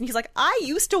get drinks and he's like, I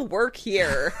used to work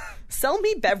here. Sell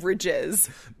me beverages.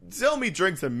 Sell me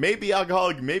drinks and maybe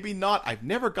alcoholic, maybe not. I've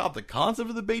never got the concept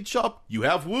of the bait shop. You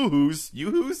have woohoos.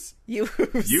 Yoo-hoos?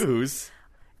 Yoo-hoos. Yoo-hoos.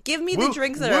 Give me the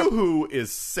drinks that are... Woohoo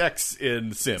is sex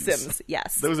in Sims. Sims,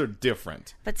 yes. Those are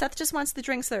different. But Seth just wants the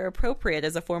drinks that are appropriate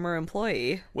as a former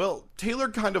employee. Well, Taylor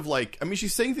kind of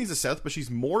she's saying things to Seth, but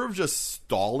she's more of just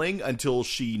stalling until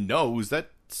she knows that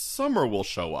Summer will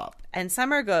show up. And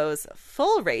Summer goes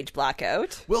full rage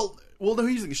blackout. Well,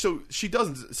 no, so she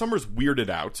doesn't. Summer's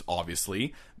weirded out,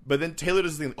 obviously. But then Taylor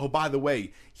does the thing, oh, by the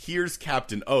way, here's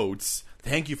Captain Oates.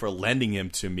 Thank you for lending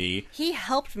him to me. He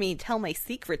helped me tell my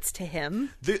secrets to him.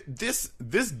 This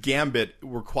gambit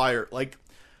require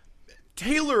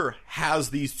Taylor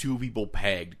has these two people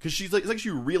pegged because she's it's like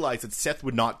she realized that Seth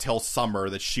would not tell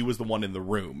Summer that she was the one in the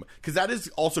room because that is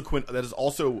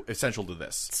also essential to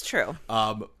this. It's true.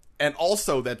 And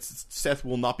also that Seth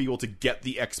will not be able to get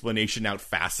the explanation out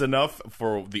fast enough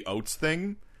for the Oates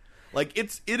thing.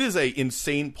 It is a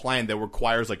insane plan that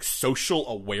requires social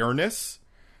awareness.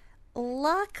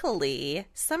 Luckily,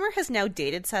 Summer has now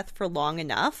dated Seth for long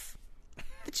enough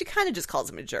that she kind of just calls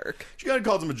him a jerk. She kind of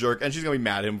calls him a jerk, and she's going to be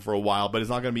mad at him for a while, but it's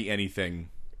not going to be anything...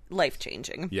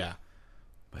 life-changing. Yeah.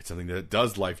 But something that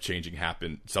does life-changing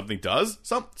happen. Something does?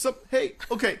 Hey,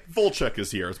 okay, Volchuk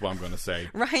is here, is what I'm going to say.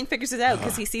 Ryan figures it out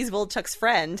because he sees Volchuk's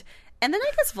friend, and then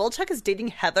I guess Volchuk is dating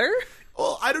Heather?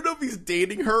 Well, I don't know if he's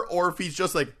dating her or if he's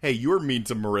just like, hey, you're mean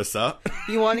to Marissa.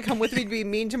 You want to come with me to be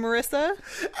mean to Marissa?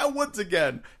 And once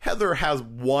again, Heather has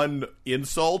one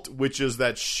insult, which is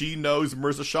that she knows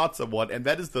Marissa shot someone, and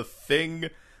that is the thing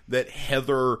that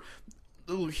Heather...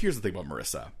 Here's the thing about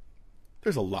Marissa.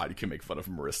 There's a lot you can make fun of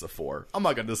Marissa for. I'm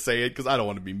not going to say it because I don't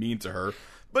want to be mean to her,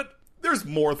 but... there's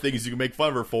more things you can make fun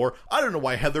of her for. I don't know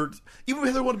why Heather... even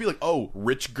Heather want to be like, oh,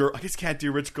 rich girl. I guess can't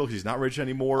do rich girl because she's not rich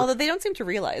anymore. Although they don't seem to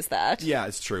realize that. Yeah,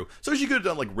 it's true. So she could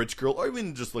have done, rich girl, or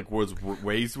even just, was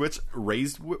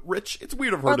raised rich. It's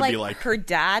weird of her to be like... her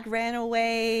dad ran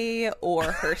away, or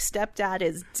her stepdad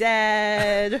is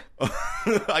dead.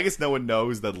 I guess no one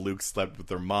knows that Luke slept with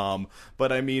their mom.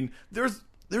 But, I mean, there's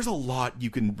a lot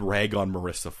you can brag on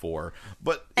Marissa for.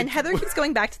 And Heather keeps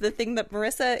going back to the thing that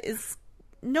Marissa is...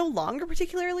 no longer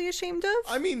particularly ashamed of.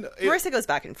 I mean... Marissa goes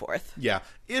back and forth. Yeah.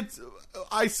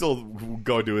 I still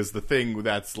go to is the thing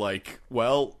that's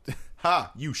well,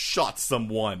 you shot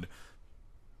someone.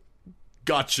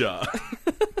 Gotcha.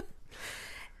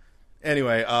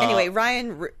 Anyway,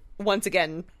 Ryan, once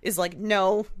again, is like,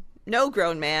 no,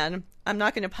 grown man. I'm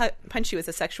not going to punch you as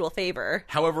a sexual favor.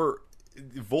 However,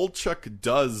 Volchuk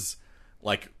does...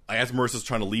 as Marissa's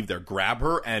trying to leave there, grab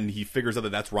her, and he figures out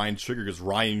that that's Ryan's trigger because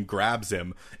Ryan grabs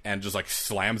him and just,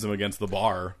 slams him against the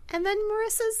bar. And then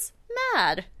Marissa's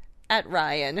mad at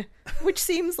Ryan, which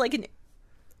seems like an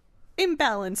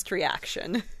imbalanced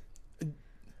reaction.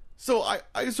 So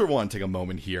I sort of want to take a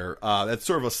moment here. That's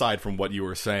sort of aside from what you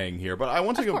were saying here, but I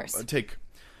want to take...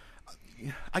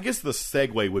 I guess the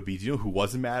segue would be, do you know who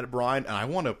wasn't mad at Brian? And I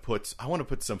want to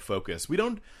put some focus. We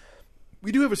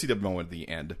do have a CW moment at the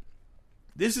end.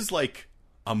 This is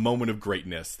a moment of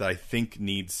greatness that I think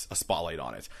needs a spotlight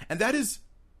on it. And that is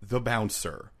the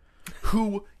bouncer,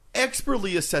 who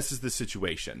expertly assesses the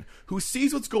situation, who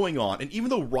sees what's going on, and even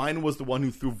though Ryan was the one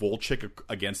who threw Volchik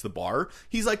against the bar,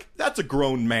 he's like, that's a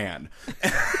grown man.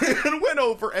 And went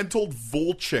over and told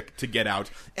Volchik to get out,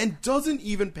 and doesn't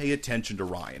even pay attention to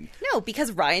Ryan. No,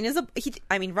 because Ryan is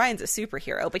Ryan's a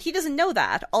superhero, but he doesn't know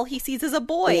that. All he sees is a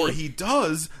boy. Or he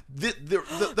does.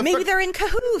 Maybe they're in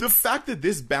cahoots. The fact that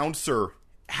this bouncer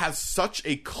has such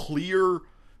a clear,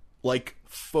 like,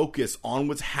 focus on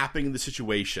what's happening in the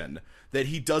situation that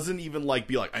he doesn't even, like,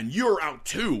 be like, and you're out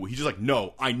too. He's just like,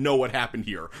 no, I know what happened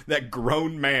here. That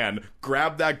grown man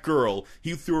grabbed that girl.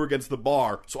 He threw her against the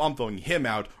bar, so I'm throwing him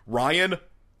out. Ryan,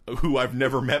 who I've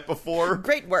never met before.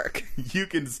 Great work. You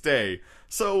can stay.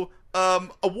 So,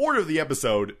 award of the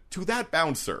episode to that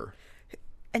bouncer.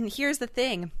 And here's the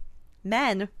thing.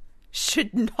 Men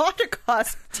should not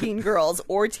accost teen girls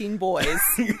or teen boys.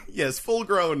 Yes,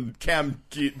 full-grown Cam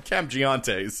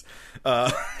Giantes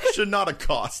should not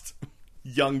accost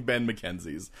young Ben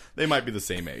McKenzie's. They might be the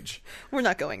same age. We're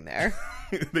not going there.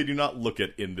 They do not look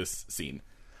it in this scene.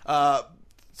 So,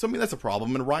 I mean, that's a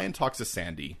problem, and Ryan talks to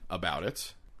Sandy about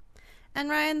it. And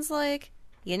Ryan's like,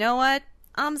 you know what?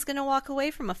 I'm just gonna walk away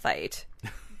from a fight.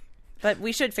 But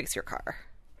we should fix your car.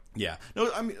 Yeah. No,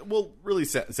 I mean, well, really,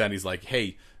 Sandy's like,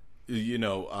 hey, you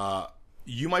know,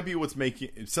 you might be what's making...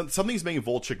 Something's making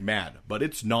Volchik mad, but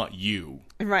it's not you.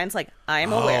 And Ryan's like,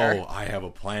 I'm aware. Oh, I have a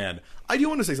plan. I do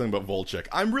want to say something about Volchik.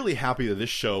 I'm really happy that this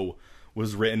show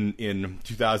was written in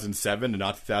 2007 and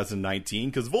not 2019,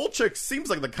 because Volchik seems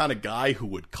like the kind of guy who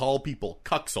would call people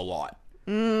cucks a lot.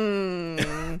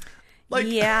 Like,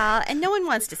 yeah, and no one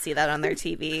wants to see that on their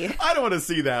TV. I don't want to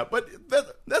see that, but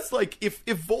that's like, if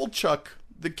Volchuk...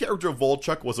 the character of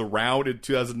Volchuk was around in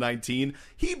 2019,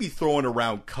 he'd be throwing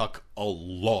around cuck a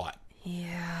lot.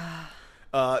 Yeah.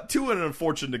 To an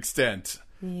unfortunate extent.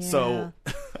 Yeah. So,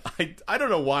 I don't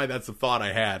know why that's the thought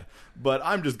I had, but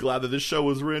I'm just glad that this show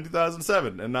was written in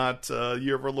 2007 and not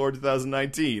Year of Our Lord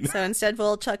 2019. So instead,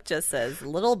 Volchuk just says,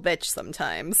 little bitch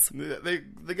sometimes. They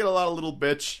get a lot of little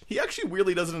bitch. He actually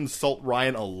really doesn't insult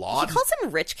Ryan a lot. He calls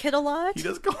him rich kid a lot. He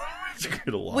does call him rich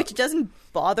kid a lot. Which doesn't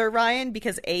bother Ryan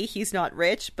because A, he's not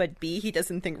rich, but B, he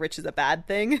doesn't think rich is a bad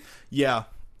thing. Yeah.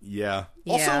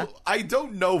 Also, I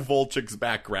don't know Volchik's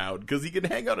background because he can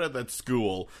hang out at that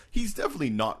school. He's definitely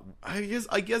not.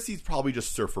 I guess he's probably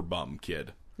just surfer bum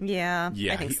kid. Yeah,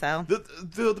 I think so.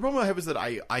 The problem I have is that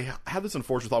I have this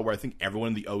unfortunate thought where I think everyone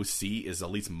in the OC is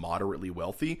at least moderately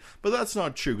wealthy, but that's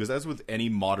not true because as with any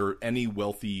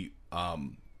wealthy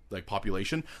like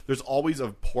population, there's always a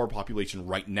poor population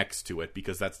right next to it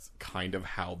because that's kind of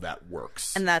how that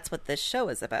works. And that's what this show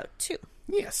is about too.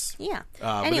 Yes. Yeah.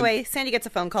 Anyway, Sandy gets a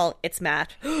phone call. It's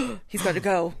Matt. He's got to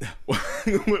go.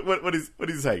 What does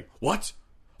he say? What?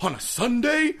 On a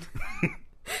Sunday?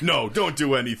 No, don't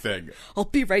do anything. I'll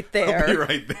be right there. I'll be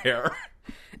right there.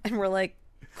 And we're like,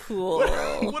 cool.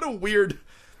 What a weird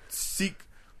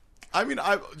I mean,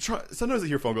 sometimes I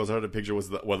hear phone calls. I had a picture what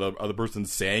the other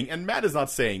person's saying, and Matt is not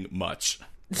saying much.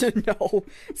 No.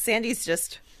 Sandy's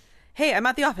just, hey, I'm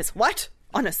at the office. What?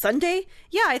 On a Sunday?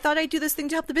 Yeah, I thought I'd do this thing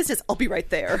to help the business. I'll be right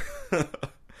there.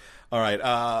 All right,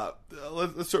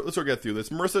 let's sort of get through this.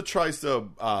 Marissa tries to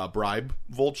bribe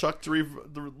Volchuk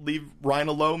to leave Ryan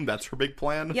alone. That's her big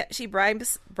plan. Yeah, she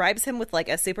bribes him with like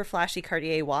a super flashy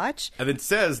Cartier watch, and then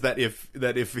says that if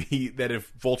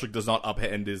Volchuk does not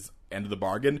upend his end of the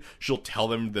bargain, she'll tell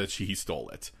them that he stole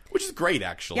it, which is great,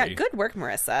 actually. Yeah, good work,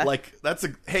 Marissa. Like,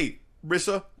 hey,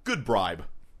 Marissa, good bribe.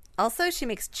 Also, she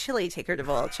makes Chili take her to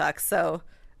Volchuk, so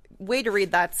way to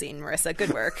read that scene, Marissa.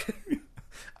 Good work.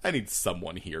 I need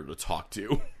someone here to talk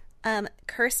to.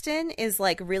 Kirsten is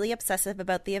like really obsessive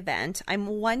about the event. I'm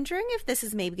wondering if this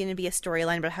is maybe going to be a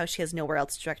storyline about how she has nowhere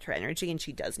else to direct her energy and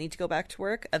she does need to go back to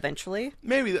work eventually.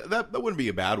 Maybe that wouldn't be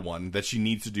a bad one, that she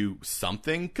needs to do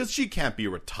something, because she can't be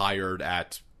retired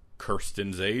at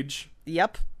Kirsten's age.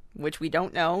 Yep, which we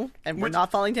don't know, and we're not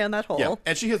falling down that hole. Yeah,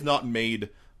 and she has not made,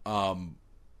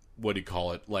 what do you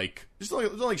call it? Like, it's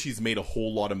not like she's made a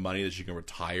whole lot of money that she can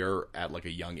retire at like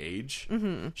a young age.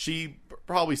 Mm-hmm. She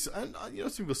probably, some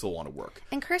people still want to work.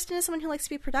 And Kirsten is someone who likes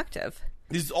to be productive.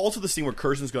 This is also the scene where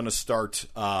Kirsten's going to start.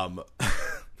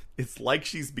 It's like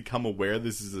she's become aware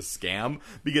this is a scam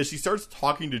because she starts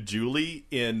talking to Julie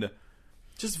in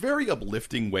just very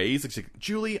uplifting ways. Like, she's like,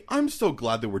 Julie, I'm so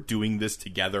glad that we're doing this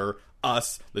together.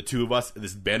 Us, the two of us,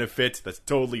 this benefit. That's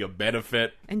totally a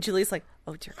benefit. And Julie's like,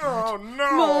 oh dear God. Oh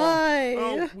no. Why?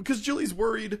 Oh, because Julie's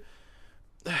worried.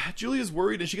 Julie is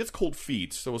worried and she gets cold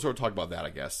feet. So we'll sort of talk about that, I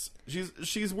guess.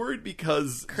 She's worried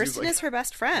because Kirsten is her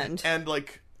best friend. And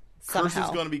like, somehow.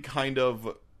 Kirsten's going to be kind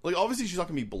of like, obviously she's not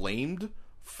going to be blamed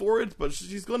for it, but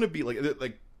she's going to be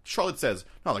like Charlotte says,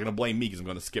 no, they're going to blame me because I'm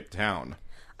going to skip town.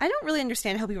 I don't really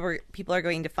understand how people are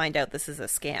going to find out this is a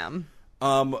scam.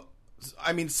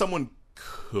 I mean, someone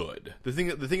could. The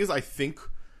thing is, I think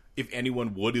if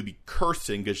anyone would, it'd be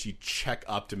Kirsten, because she'd check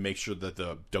up to make sure that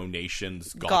the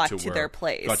donations got to their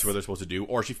place, got to where they're supposed to do,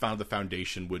 or she found the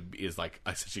foundation is like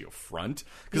essentially a front,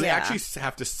 because they actually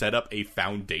have to set up a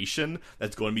foundation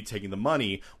that's going to be taking the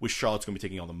money, which Charlotte's going to be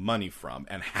taking all the money from,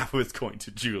 and half of it's going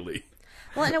to Julie.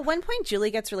 Well, and at one point, Julie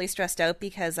gets really stressed out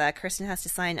because Kirsten has to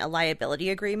sign a liability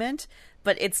agreement,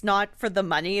 but it's not for the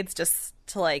money. It's just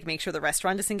to, like, make sure the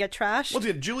restaurant doesn't get trashed.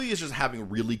 Well, Julie is just having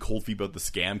really cold feet about the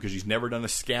scam because she's never done a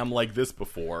scam like this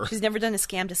before. She's never done a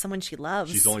scam to someone she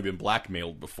loves. She's only been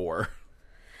blackmailed before.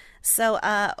 So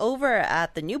over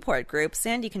at the Newport group,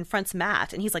 Sandy confronts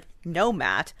Matt, and he's like, no,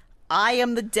 Matt, I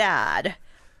am the dad.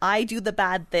 I do the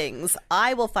bad things.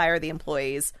 I will fire the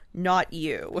employees, not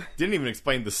you. Didn't even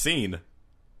explain the scene.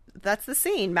 That's the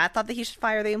scene. Matt thought that he should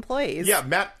fire the employees. Yeah,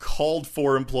 Matt called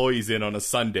 4 employees in on a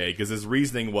Sunday because his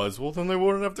reasoning was, well, then they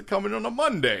wouldn't have to come in on a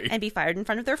Monday. And be fired in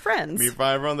front of their friends. Be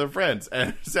fired in front of their friends.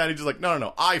 And Sandy's just like,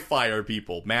 no, I fire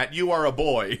people. Matt, you are a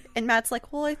boy. And Matt's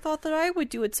like, well, I thought that I would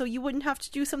do it so you wouldn't have to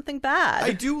do something bad.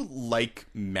 I do like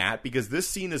Matt because this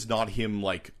scene is not him,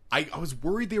 like... I was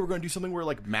worried they were going to do something where,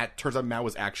 like, turns out Matt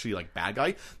was actually, like, bad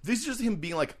guy. This is just him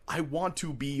being like, I want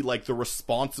to be, like, the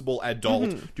responsible adult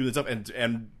doing this stuff.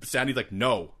 And Sandy's like,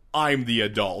 no, I'm the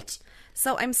adult.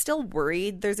 So I'm still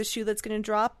worried there's a shoe that's going to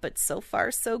drop, but so far,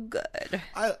 so good.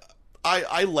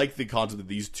 I like the concept of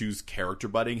these two's character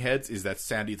butting heads is that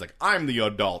Sandy's like, I'm the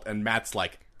adult. And Matt's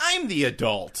like, I'm the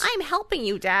adult. I'm helping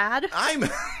you, Dad. I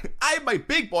have my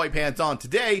big boy pants on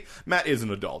today. Matt is an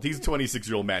adult. He's a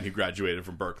 26-year-old man who graduated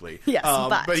from Berkeley. Yes,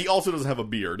 but he also doesn't have a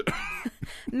beard.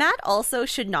 Matt also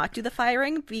should not do the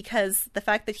firing because the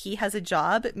fact that he has a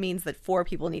job means that 4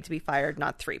 people need to be fired,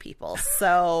 not 3 people.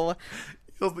 So...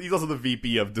 He's also the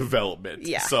VP of development.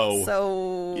 Yeah.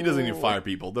 So he doesn't need to fire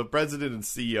people. The president and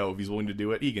CEO, if he's willing to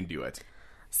do it, he can do it.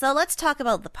 So let's talk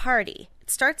about the party. It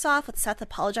starts off with Seth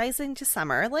apologizing to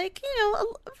Summer, like,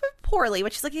 poorly,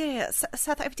 which is like, yeah,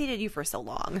 Seth, I've dated you for so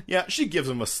long. Yeah, she gives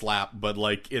him a slap, but,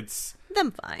 like, it's...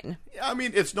 Them fine. I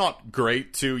mean, it's not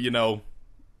great to,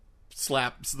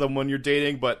 slap someone you're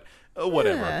dating, but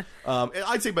whatever. Yeah.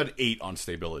 I'd say about an 8 on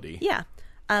stability. Yeah.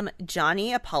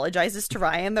 Johnny apologizes to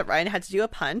Ryan that Ryan had to do a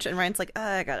punch, and Ryan's like,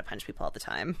 I gotta punch people all the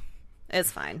time. It's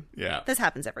fine. Yeah. This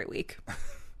happens every week.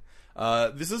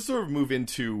 This is sort of move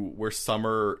into where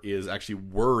Summer is actually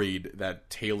worried that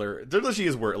Taylor... She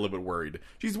is a little bit worried.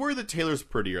 She's worried that Taylor's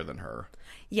prettier than her.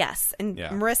 Yes, and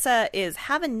Marissa is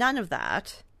having none of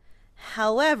that.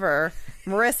 However,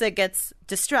 Marissa gets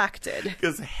distracted.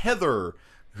 Because Heather,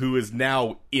 who is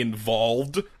now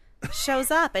involved... shows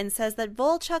up and says that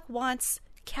Volchuk wants...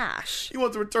 cash. He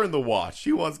wants to return the watch.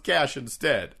 He wants cash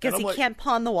instead. Because he can't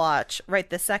pawn the watch right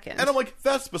this second. And I'm like,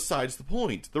 that's besides the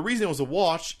point. The reason it was a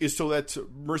watch is so that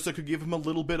Marissa could give him a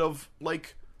little bit of,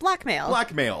 like...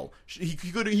 Blackmail. He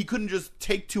couldn't just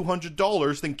take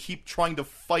 $200 then keep trying to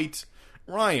fight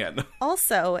Ryan.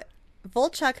 Also,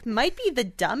 Volchuk might be the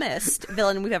dumbest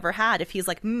villain we've ever had if he's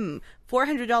like,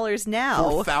 $400 now.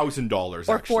 $4,000,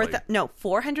 or actually.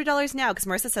 $400 now, because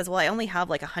Marissa says, well, I only have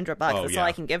like $100. That's all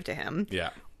I can give to him.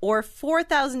 Yeah. Or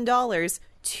 $4,000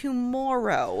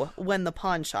 tomorrow when the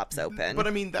pawn shop's open. But,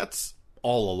 I mean, that's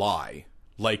all a lie.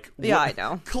 Like, yeah, I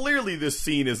know. Clearly this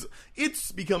scene is...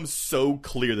 It's become so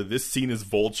clear that this scene is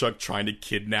Volchuk trying to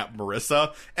kidnap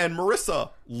Marissa, and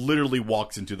Marissa literally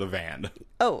walks into the van.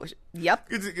 Oh, yep.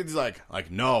 It's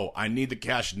like, no, I need the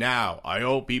cash now. I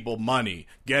owe people money.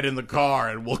 Get in the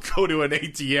car and we'll go to an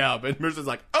ATM. And Marissa's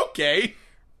like, okay.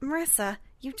 Marissa,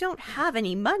 you don't have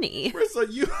any money.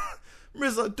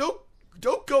 Marissa,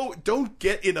 don't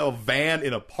get in a van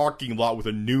in a parking lot with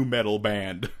a new metal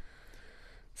band.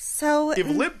 So if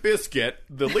Limp Bizkit,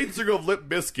 the lead singer of Limp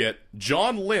Bizkit,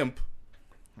 John Limp,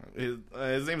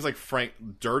 his name's like Fred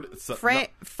Durst.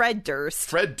 Fred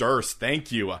Durst,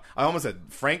 thank you. I almost said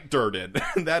Frank Durden.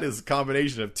 That is a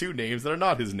combination of 2 names that are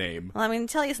not his name. Well, I'm going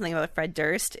to tell you something about Fred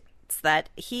Durst. It's that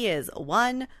he is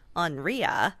 1, on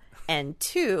Rhea, and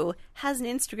 2, has an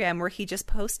Instagram where he just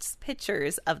posts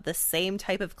pictures of the same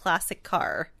type of classic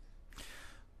car.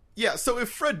 Yeah, so if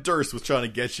Fred Durst was trying to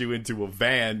get you into a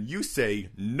van, you say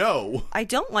no. I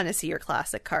don't want to see your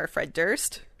classic car, Fred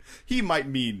Durst. He might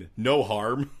mean no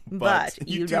harm, but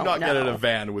you do not get in a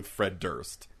van with Fred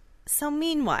Durst. So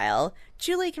meanwhile,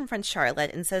 Julie confronts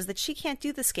Charlotte and says that she can't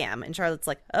do the scam. And Charlotte's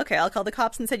like, okay, I'll call the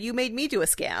cops and said you made me do a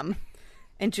scam.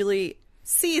 And Julie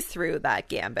sees through that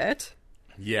gambit.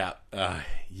 Yeah.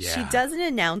 She does an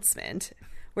announcement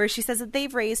where she says that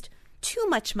they've raised too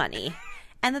much money.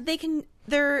 And that they can,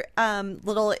 their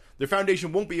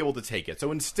foundation won't be able to take it.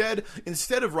 So instead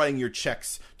of writing your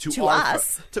checks to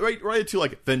us, to write it to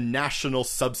like the National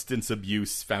Substance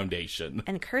Abuse Foundation.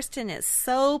 And Kirsten is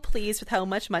so pleased with how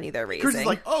much money they're raising. Kirsten's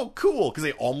like, oh, cool, because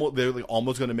they're like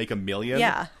almost going to make $1 million.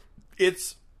 Yeah,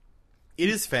 it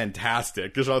is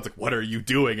fantastic. Because Sean's like, what are you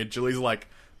doing? And Julie's like,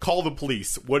 call the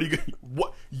police.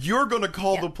 You're going to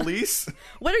call the police?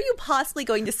 What are you possibly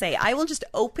going to say? I will just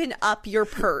open up your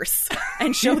purse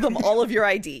and show them all of your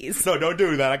IDs. No, don't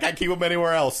do that. I can't keep them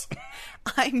anywhere else.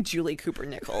 I'm Julie Cooper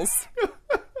Nichols.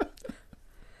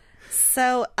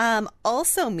 So,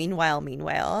 also,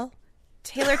 meanwhile,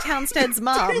 Taylor Townstead's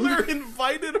mom... Taylor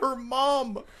invited her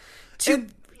mom to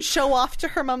show off to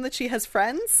her mom that she has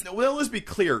friends? Well, let's be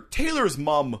clear. Taylor's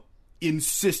mom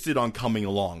insisted on coming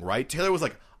along, right? Taylor was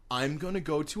like, I'm going to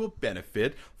go to a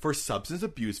benefit for substance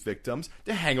abuse victims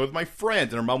to hang out with my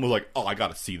friends. And her mom was like, oh, I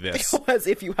got to see this. As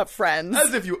if you have friends.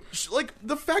 As if you... Like,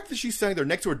 the fact that she's standing there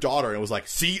next to her daughter and was like,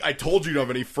 see, I told you don't have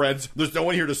any friends. There's no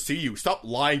one here to see you. Stop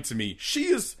lying to me. She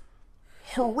is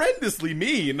horrendously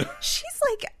mean. She's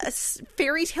like a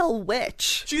fairy tale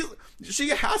witch. She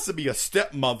has to be a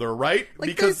stepmother, right? Like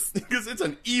because it's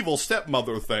an evil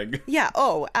stepmother thing. Yeah,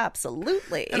 oh,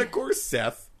 absolutely. And of course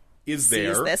Seth is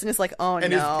there. Sees this and is like, oh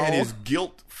and no. And his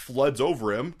guilt floods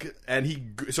over him. And he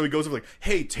goes over like,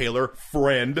 hey, Taylor,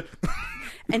 friend.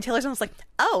 And Taylor's almost like,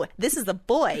 oh, this is the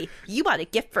boy. You bought a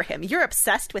gift for him. You're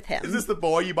obsessed with him. Is this the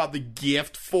boy you bought the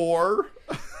gift for?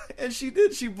 And she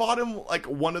did. She bought him like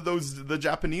one of the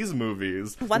Japanese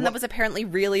movies. One that was apparently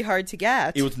really hard to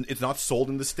get. It's not sold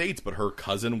in the States, but her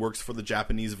cousin works for the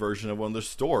Japanese version of one of the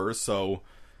stores, so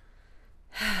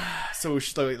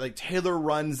like Taylor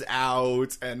runs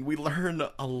out, and we learn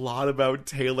a lot about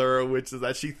Taylor, which is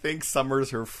that she thinks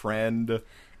Summer's her friend.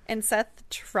 And Seth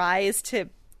tries to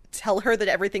tell her that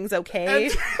everything's okay.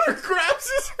 And Taylor grabs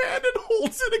his hand and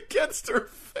holds it against her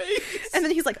face. And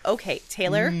then he's like, okay,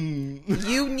 Taylor,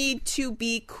 you need to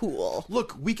be cool.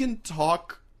 Look, we can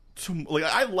talk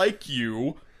I like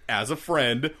you as a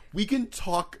friend. We can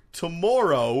talk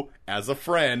tomorrow as a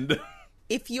friend.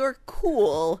 If you're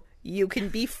cool, you can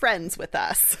be friends with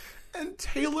us. And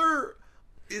Taylor...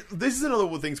 This is another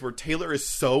one of the things where Taylor is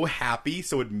so happy,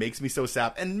 so it makes me so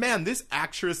sad. And man, this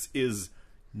actress is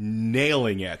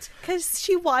nailing it. Because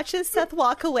she watches Seth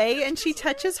walk away and she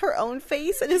touches her own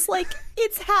face and is like,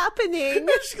 it's happening. And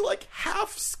she like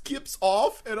half skips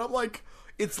off, and I'm like,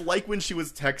 it's like when she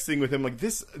was texting with him, like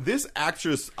this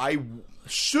actress, I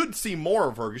should see more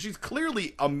of her because she's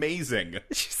clearly amazing.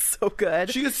 She's so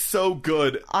good. She is so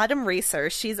good. Autumn Racer,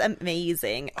 she's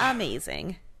amazing.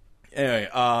 Amazing. Anyway,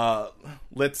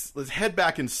 let's head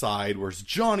back inside where it's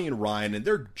Johnny and Ryan, and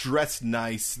they're dressed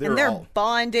nice. They're all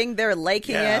bonding. They're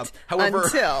liking it. However,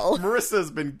 until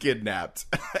Marissa's been kidnapped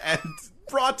and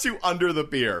brought to under the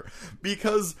pier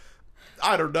because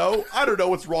I don't know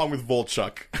what's wrong with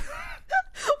Volchuk.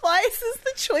 Why is this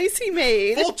the choice he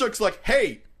made? Volchuk's like,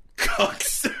 hey,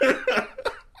 cucks.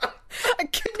 I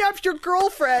kidnapped your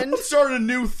girlfriend. Let's start a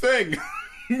new thing.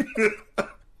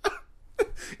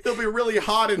 It'll be really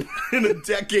hot in a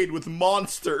decade with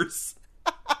monsters.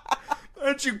 Why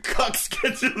don't you cucks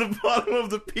get to the bottom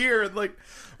of the pier? And like,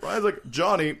 Ryan's like,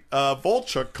 Johnny,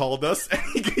 Volchuk called us, and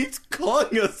he keeps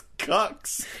calling us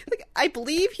cucks. Like, I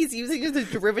believe he's using it as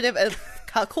a derivative of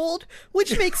cuckold,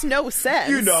 which makes no sense.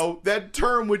 You know, that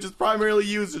term which is primarily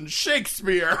used in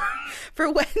Shakespeare.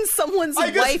 For when someone's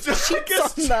wife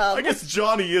cheats on them. I guess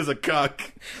Johnny is a cuck.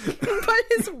 But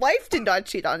his wife did not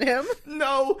cheat on him.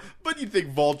 No, but you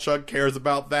think Volchuk cares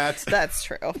about that? That's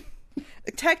true.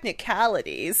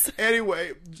 Technicalities.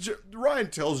 Anyway,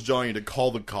 Ryan tells Johnny to call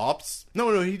the cops.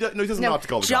 No, he doesn't know not to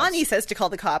call the cops. Johnny says to call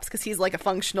the cops because he's like a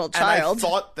functional child. And I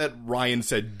thought that Ryan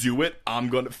said, do it, I'm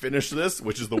going to finish this,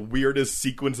 which is the weirdest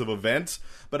sequence of events.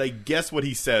 But I guess what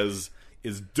he says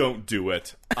is, don't do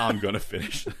it, I'm going to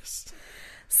finish this.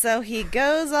 So he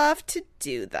goes off to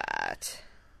do that.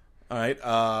 All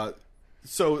right,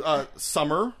 so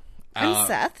Summer... and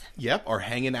Seth. Yep, are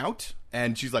hanging out.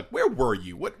 And she's like, where were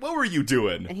you? What were you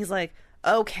doing? And he's like,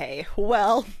 okay,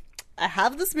 well, I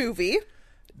have this movie,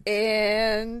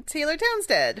 and Taylor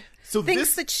Townstead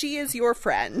thinks that she is your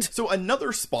friend. So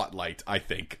another spotlight, I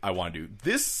think, I want to do.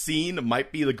 This scene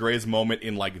might be the greatest moment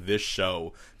in, like, this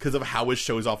show, because of how it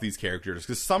shows off these characters.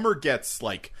 Because Summer gets,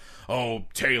 like, oh,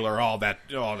 Taylor, all that.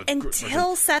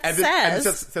 Until Seth says.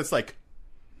 And Seth's like,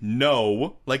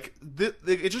 no. Like,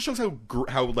 it just shows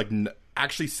how like,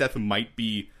 actually Seth might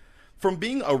be... From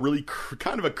being a really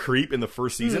kind of a creep in the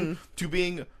first season to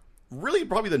being really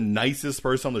probably the nicest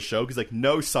person on the show. Because, like,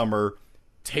 no, Summer,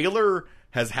 Taylor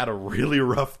has had a really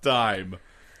rough time.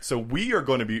 So we are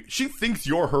going to be... She thinks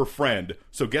you're her friend.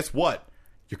 So guess what?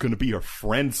 You're going to be her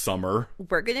friend, Summer.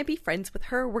 We're going to be friends with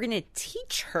her. We're going to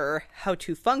teach her how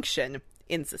to function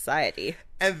in society.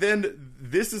 And then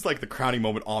this is like the crowning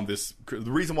moment on this.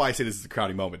 The reason why I say this is the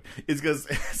crowning moment is because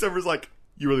Summer's like,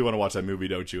 you really want to watch that movie,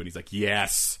 don't you? And he's like,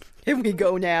 yes. And we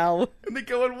go now. And they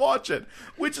go and watch it.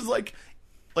 Which is like,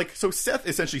 so Seth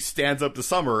essentially stands up to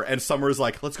Summer, and Summer's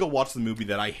like, let's go watch the movie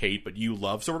that I hate but you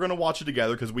love. So we're going to watch it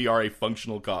together because we are a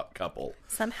functional couple.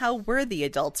 Somehow we're the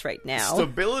adults right now.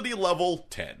 Stability level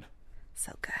 10.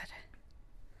 So good.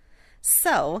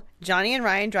 So Johnny and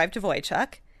Ryan drive to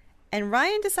Wojciech. And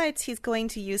Ryan decides he's going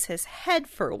to use his head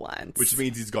for once. Which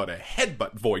means he's got to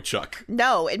headbutt Wojciech.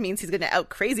 No, it means he's going to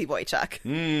out-crazy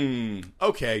Wojciech.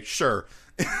 Okay, sure.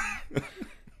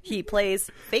 He plays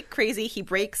fake crazy. He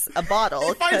breaks a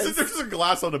bottle. He finds that there's a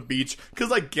glass on a beach, because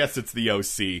I guess it's the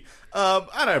OC.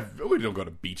 We don't go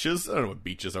to beaches. I don't know what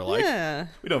beaches are like. Yeah.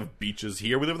 We don't have beaches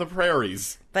here. We live in the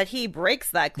prairies. But he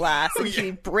breaks that glass, and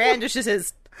he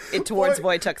brandishes it towards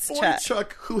Wojciech's chest.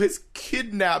 Wojciech, who has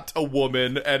kidnapped a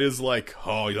woman and is like,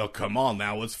 oh, come on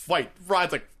now, let's fight.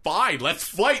 Ryan's like, fine, let's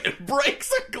fight, and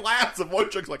breaks a glass, and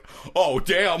Wojciech's like, oh,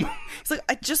 damn. He's like,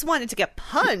 I just wanted to get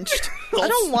punched. I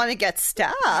don't want to get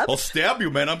stabbed. I'll stab you,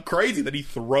 man, I'm crazy. Then he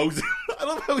throws it. I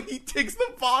love how he takes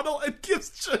the bottle and gives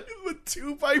Jim a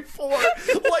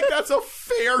 2x4. Like that's a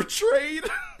fair trade.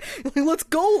 Let's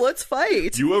go, let's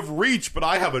fight. You have reach, but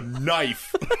I have a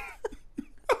knife.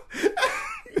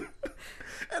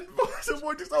 And so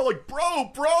Wojciech's all like,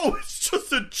 bro, it's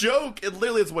just a joke. And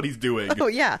literally that's what he's doing. Oh,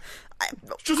 yeah.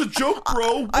 It's just a joke,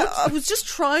 bro. I was just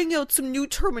trying out some new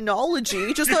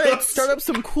terminology. Just thought I'd start up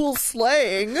some cool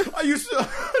slang. I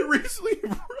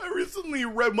recently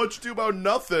read much ado about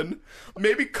nothing.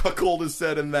 Maybe cuckold is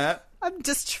said in that. I'm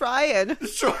just trying.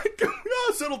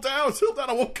 Oh, settle down.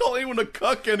 I won't call anyone a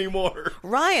cuck anymore.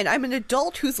 Ryan, I'm an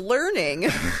adult who's learning.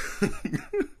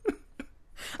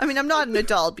 I mean, I'm not an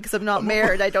adult because I'm not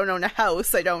married. I don't own a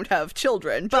house. I don't have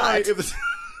children. But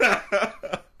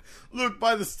look,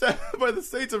 by the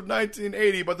states of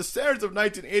 1980, by the standards of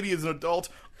 1980 as an adult,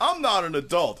 I'm not an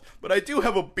adult. But I do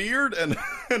have a beard and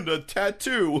a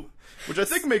tattoo, which I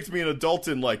think makes me an adult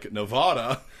in, like,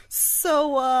 Nevada.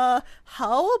 So,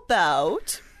 how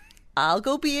about I'll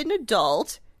go be an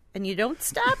adult and you don't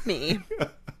stab me?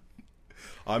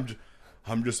 I'm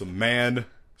just a man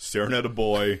staring at a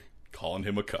boy, calling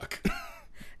him a cuck.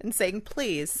 And saying,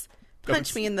 please,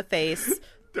 punch me in the face,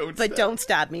 but don't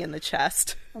stab me in the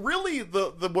chest. Really,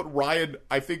 what Ryan,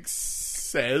 I think,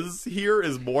 says here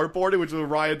is more important, which is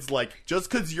Ryan's like, just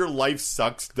because your life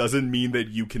sucks doesn't mean that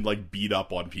you can, like, beat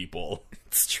up on people.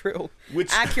 It's true.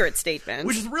 Accurate statement.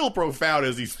 Which is real profound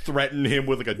as he's threatened him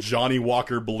with, like, a Johnny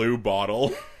Walker Blue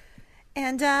bottle.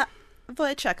 And,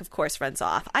 Wojciech, of course, runs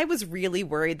off. I was really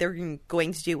worried they were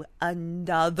going to do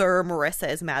another Marissa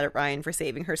is mad at Ryan for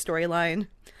saving her storyline.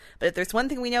 But if there's one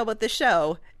thing we know about this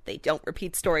show, they don't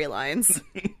repeat storylines.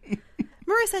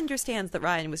 Marissa understands that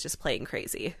Ryan was just playing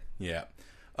crazy. Yeah.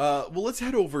 Well, let's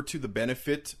head over to the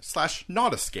benefit /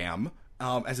 not a scam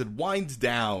as it winds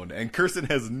down, and Kirsten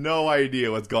has no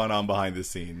idea what's going on behind the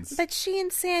scenes. But she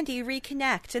and Sandy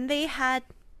reconnect, and they had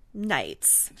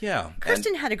nights. Yeah.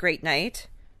 Kirsten had a great night.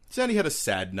 Sandy had a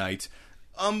sad night.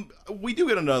 We do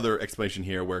get another explanation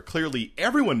here where clearly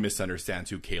everyone misunderstands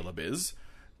who Caleb is,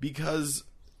 because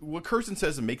what Kirsten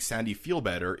says to make Sandy feel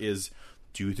better is,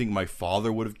 do you think my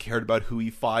father would have cared about who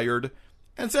he fired?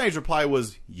 And Sandy's reply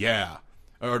was, yeah.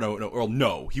 Or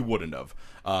no, he wouldn't have.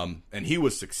 And he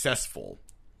was successful.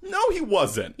 No, he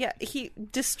wasn't. Yeah, he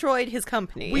destroyed his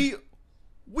company.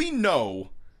 We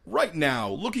know right now,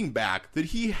 looking back, that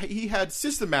he had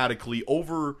systematically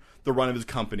over the run of his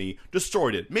company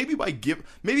destroyed it.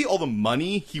 Maybe all the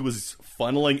money he was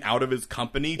funneling out of his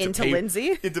company into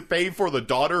Lindsay, to pay for the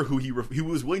daughter who he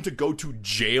was willing to go to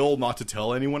jail not to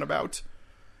tell anyone about.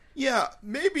 Yeah,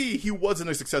 maybe he wasn't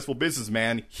a successful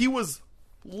businessman. He was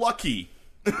lucky.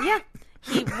 Yeah,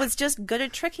 he was just good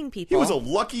at tricking people. He was a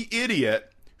lucky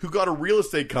idiot who got a real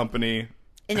estate company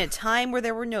in a time where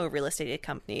there were no real estate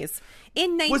companies.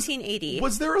 In 1980.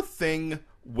 Was there a thing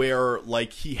where,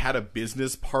 like, he had a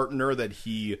business partner that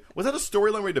was that a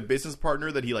storyline where he had a business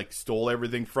partner that he, like, stole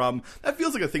everything from? That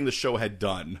feels like a thing the show had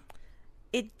done.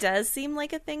 It does seem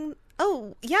like a thing.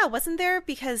 Oh, yeah, wasn't there?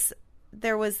 Because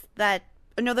there was that...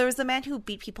 No, there was the man who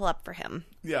beat people up for him.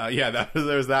 Yeah,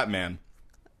 there was that man.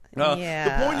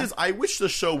 The point is, I wish the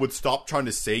show would stop trying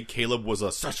to say Caleb was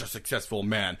such a successful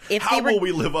man. How will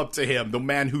we live up to him? The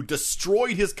man who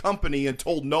destroyed his company and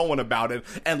told no one about it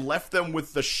and left them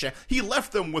with the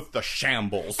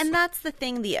shambles. And that's the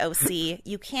thing, the OC.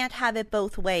 You can't have it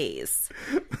both ways.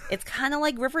 It's kind of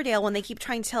like Riverdale when they keep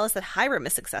trying to tell us that Hiram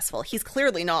is successful. He's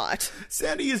clearly not.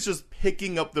 Sandy is just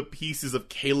picking up the pieces of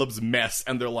Caleb's mess,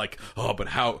 and they're like, oh, but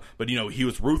how? But, he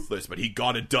was ruthless, but he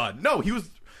got it done. No, he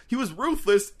was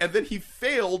ruthless, and then he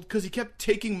failed because he kept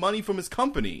taking money from his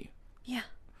company. Yeah.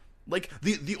 Like,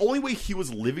 the only way he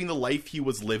was living the life he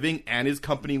was living and his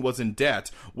company was in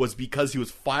debt was because he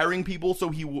was firing people,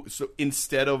 so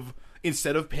instead of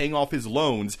paying off his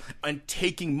loans and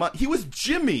taking money. He was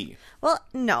Jimmy. Well,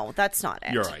 no, that's not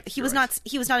it. You're right. He was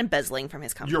not embezzling from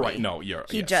his company. You're right. No,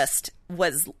 he just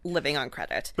was living on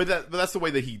credit. But that's the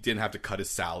way that he didn't have to cut his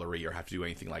salary or have to do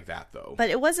anything like that, though. But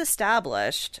it was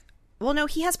established. Well, no,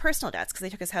 he has personal debts because they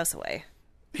took his house away.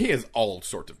 He has all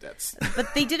sorts of debts.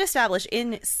 But they did establish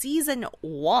in season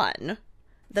 1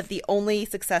 that the only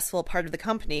successful part of the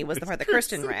company was the part that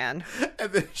Kirsten ran.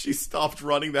 And then she stopped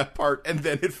running that part, and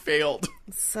then it failed.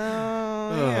 So,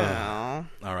 yeah.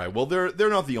 All right, well, they're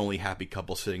not the only happy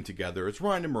couple sitting together. It's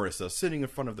Ryan and Marissa sitting in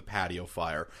front of the patio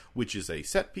fire, which is a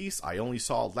set piece I only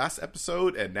saw last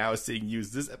episode, and now is seeing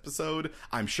used this episode.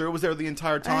 I'm sure it was there the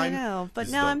entire time. I know, but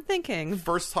now I'm thinking.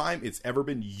 First time it's ever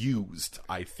been used,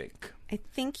 I think. I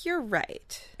think you're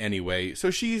right. Anyway,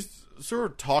 so she's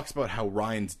sort of talks about how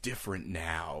Ryan's different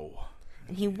now.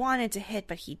 And he wanted to hit,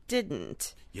 but he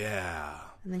didn't. Yeah.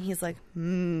 And then he's like,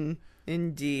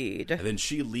 indeed. And then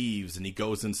she leaves, and he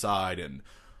goes inside and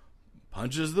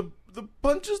punches the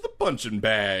punching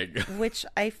bag. Which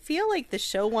I feel like the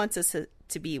show wants us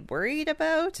to be worried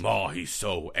about. Oh, he's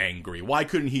so angry. Why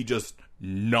couldn't he just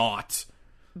not?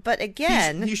 But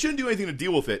again, he shouldn't do anything to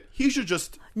deal with it. He should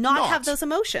just not have those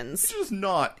emotions. He should just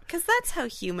not. Because that's how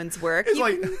humans work. It's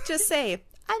can just say,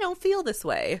 I don't feel this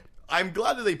way. I'm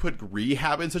glad that they put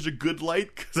rehab in such a good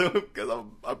light, because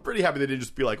I'm pretty happy they didn't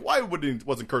just be like, why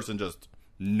wasn't Kirsten just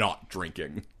not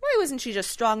drinking? Why wasn't she just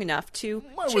strong enough to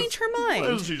change her mind?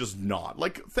 Why wasn't she just not?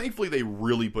 Like, thankfully they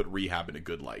really put rehab in a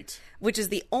good light. Which is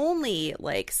the only,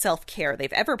 self-care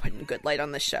they've ever put in a good light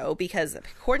on the show, because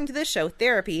according to this show,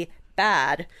 therapy,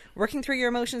 bad. Working through your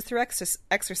emotions through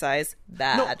exercise,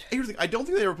 bad. No, here's the thing. I don't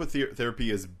think they ever put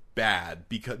therapy as bad,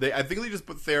 because I think they just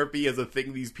put therapy as a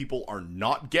thing these people are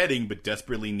not getting but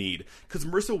desperately need. Because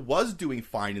Marissa was doing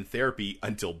fine in therapy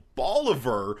until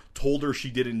Bolivar told her she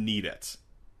didn't need it.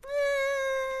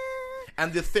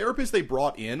 And the therapist they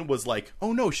brought in was like,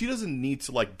 oh no, she doesn't need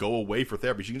to go away for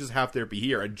therapy. She can just have therapy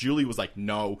here. And Julie was like,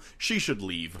 no, she should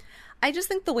leave. I just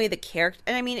think the way the character...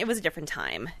 And I mean, it was a different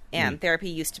time. And therapy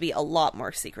used to be a lot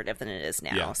more secretive than it is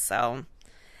now. Yeah. So,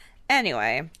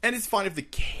 anyway. And it's fine if the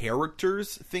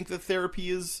characters think that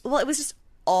therapy is... Well, it was just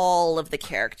all of the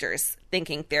characters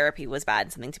thinking therapy was bad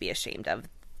and something to be ashamed of.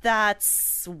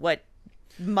 That's what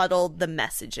muddled the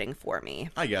messaging for me.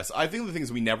 I guess. I think the thing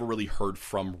is we never really heard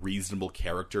from reasonable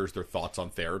characters their thoughts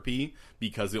on therapy,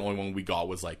 because the only one we got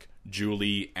was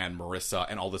Julie and Marissa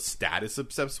and all the status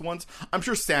obsessed ones. I'm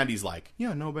sure Sandy's like,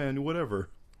 yeah, no man, whatever.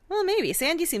 Well, maybe.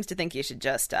 Sandy seems to think you should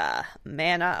just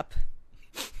man up.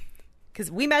 Because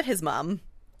we met his mom.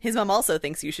 His mom also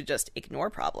thinks you should just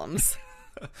ignore problems.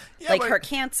 Yeah, her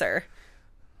cancer.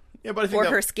 Yeah, but I think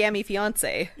her scammy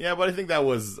fiance. Yeah, but I think that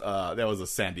was a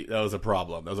Sandy. That was a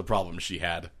problem. That was a problem she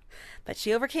had. But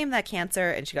she overcame that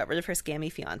cancer and she got rid of her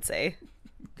scammy fiance.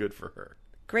 Good for her.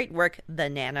 Great work, the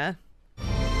Nana.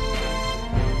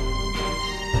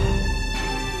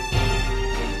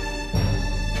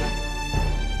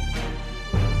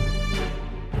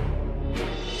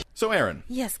 So, Erin.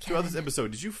 Yes, Kevin. Throughout this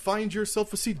episode, did you find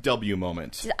yourself a CW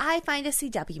moment? Did I find a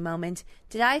CW moment?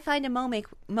 Did I find a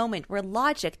moment where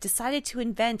Logic decided to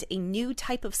invent a new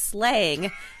type of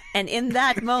slang and in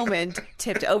that moment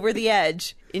tipped over the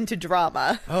edge into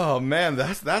drama? Oh man,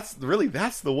 that's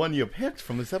the one you picked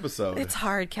from this episode. It's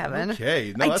hard, Kevin.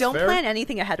 Okay, no, I that's don't fair. plan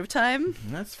anything ahead of time.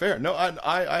 That's fair. No,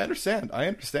 I understand.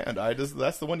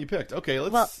 That's the one you picked. Okay,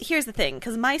 let's. Well, here's the thing,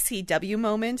 because my CW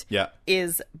moment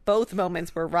is both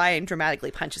moments where Ryan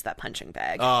dramatically punches that punching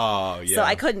bag. Oh yeah. So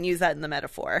I couldn't use that in the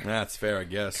metaphor. That's fair, I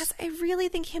guess. Because I really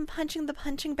think him punching the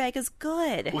punching bag is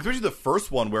good. Well, especially the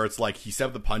first one where it's he set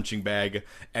up the punching bag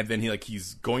and then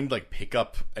he's going to pick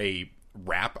up a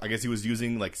wrap. I guess he was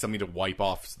using something to wipe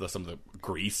off some of the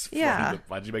grease from the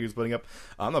punching bag he was putting up.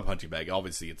 The punching bag,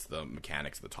 obviously it's the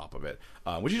mechanics at the top of it,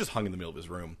 which he just hung in the middle of his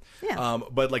room. Yeah.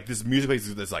 But this music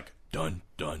plays that's dun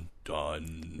dun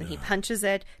dun. And he punches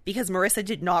it because Marissa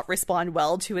did not respond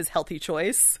well to his healthy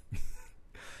choice.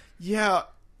 Yeah.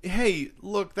 hey,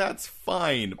 look, that's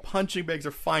fine. Punching bags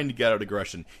are fine to get out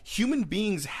aggression. Human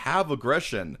beings have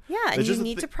aggression. Yeah, and you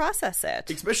need to process it.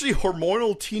 Especially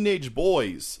hormonal teenage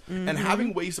boys. Mm-hmm. And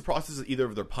having ways to process it either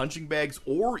with their punching bags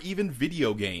or even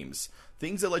video games.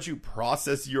 Things that let you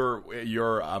process your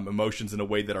emotions in a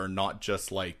way that are not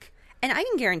just like... And I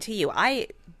can guarantee you, I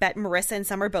bet Marissa and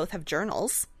Summer both have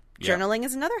journals. Yeah. Journaling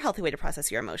is another healthy way to process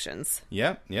your emotions.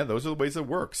 Yeah, those are the ways it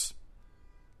works.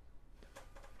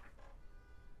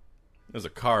 There's a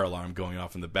car alarm going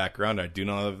off in the background. I do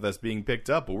not know if that's being picked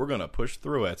up, but we're going to push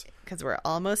through it. Because we're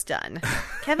almost done.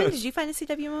 Kevin, did you find a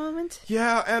CW moment?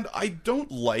 Yeah, and I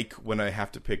don't like when I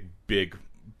have to pick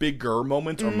bigger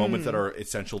moments or moments that are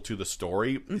essential to the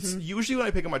story. Mm-hmm. It's usually when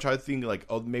I pick them, I try to think like,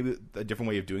 oh, maybe a different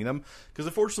way of doing them. Because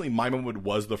unfortunately, my moment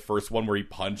was the first one where he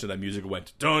punched and that music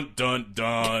went dun dun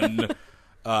dun.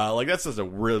 Like that's just a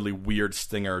really weird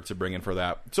stinger to bring in for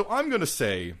that. So I'm going to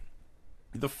say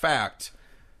the fact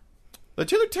that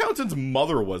Taylor Townsend's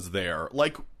mother was there.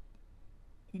 Like,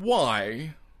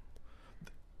 why?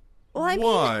 Well,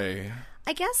 why?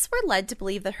 I guess we're led to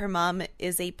believe that her mom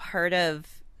is a part of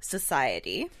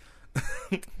society.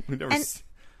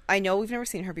 I know we've never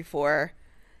seen her before.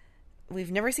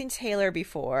 We've never seen Taylor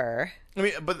before. I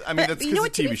mean, that's because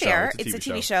it's a TV show. It's a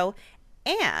TV show.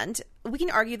 And we can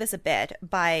argue this a bit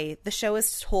by the show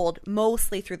is told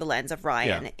mostly through the lens of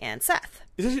Ryan and Seth.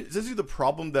 Essentially, the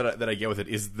problem that I get with it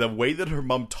is the way that her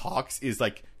mom talks is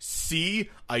like, see,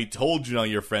 I told you none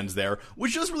of your friends there,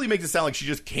 which just really makes it sound like she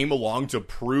just came along to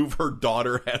prove her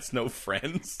daughter has no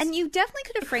friends. And you definitely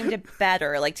could have framed it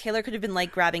better. Like, Taylor could have been,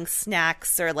 like, grabbing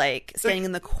snacks or, like, standing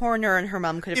in the corner and her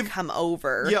mom could have come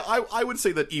over. Yeah, I would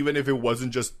say that even if it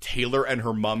wasn't just Taylor and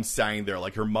her mom standing there,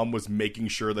 like, her mom was making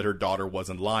sure that her daughter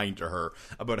wasn't lying to her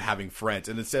about having friends.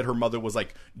 And instead, her mother was,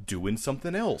 like, doing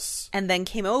something else. And then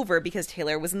came over because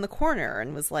Taylor was in the corner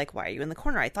and was like, why are you in the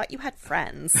corner? I thought you had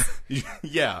friends.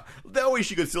 Yeah. That way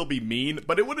she could still be mean,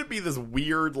 but it wouldn't be this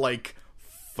weird, like,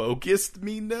 focused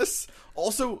meanness.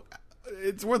 Also,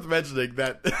 it's worth mentioning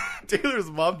that Taylor's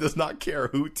mom does not care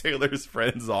who Taylor's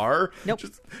friends are. Nope.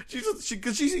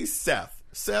 Because she sees Seth.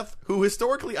 Seth, who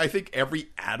historically I think every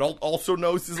adult also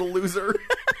knows is a loser.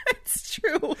 It's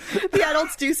true. The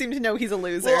adults do seem to know he's a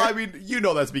loser. Well, I mean, you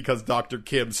know that's because Dr.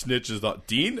 Kim snitches on...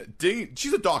 Dean?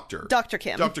 She's a doctor. Dr.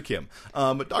 Kim. Dr. Kim.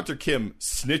 Dr. Kim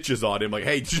snitches on him like,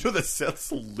 hey, did you know that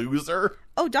Seth's a loser?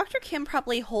 Oh, Dr. Kim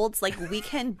probably holds, like,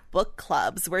 weekend book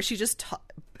clubs where she just...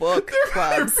 book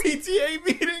clubs. They're PTA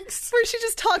meetings. Where she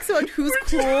just talks about who's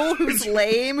cool, who's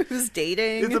lame, who's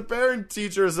dating. It's a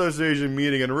parent-teacher association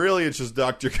meeting, and really it's just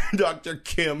Dr.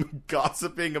 Kim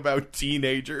gossiping about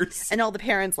teenagers. And all the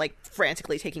parents, like,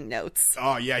 frantically taking notes.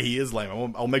 Oh, yeah, he is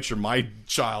lame. I'll make sure my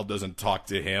child doesn't talk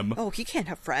to him. Oh, he can't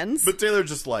have friends. But Taylor's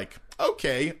just like,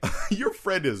 okay, your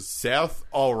friend is Seth.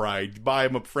 All right, buy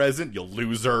him a present, you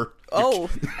loser. Oh,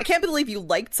 I can't believe you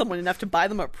liked someone enough to buy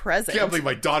them a present. I can't believe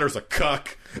my daughter's a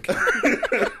cuck.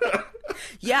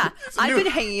 Yeah, I've been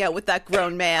hanging out with that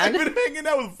grown man. I've been hanging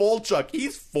out with Volchuk.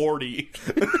 He's 40.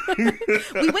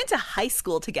 We went to high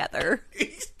school together.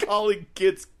 He's calling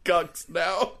kids cucks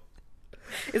now.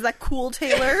 Is that cool,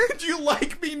 Taylor? Do you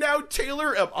like me now,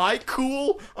 Taylor? Am I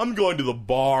cool? I'm going to the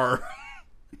bar.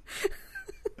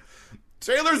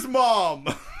 Taylor's mom.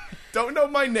 Don't know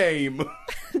my name.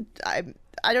 I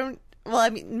don't... Well, I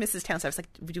mean, Mrs. Townsend. I was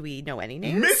like, do we know any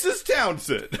names? Mrs.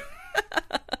 Townsend!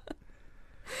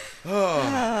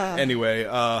 Anyway,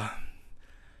 that's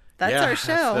our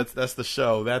show. That's the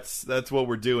show. That's what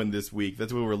we're doing this week.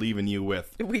 That's what we're leaving you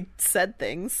with. We said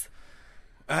things.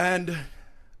 And...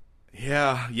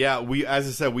 Yeah, we, as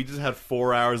I said, we just had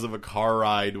 4 hours of a car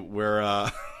ride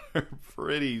where,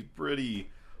 pretty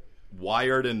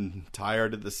wired and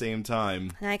tired at the same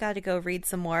time. And I got to go read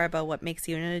some more about what makes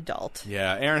you an adult.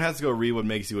 Yeah, Erin has to go read what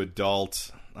makes you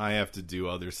adult. I have to do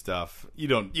other stuff. You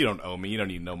don't owe me. You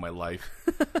don't even know my life.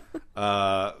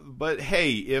 But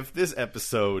hey, if this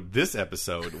episode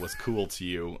was cool to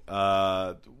you,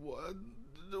 why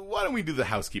don't we do the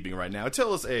housekeeping right now?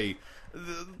 Tell us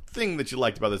the thing that you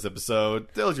liked about this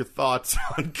episode. Tell us your thoughts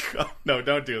on... No,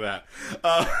 don't do that.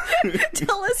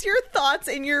 Tell us your thoughts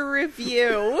in your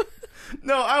review.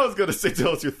 No, I was going to say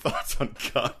tell us your thoughts on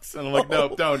cucks. And I'm like,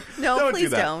 no, don't. No, please do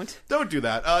that. don't. Don't do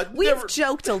that. We've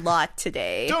joked a lot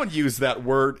today. Don't use that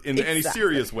word in any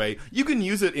serious way. You can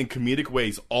use it in comedic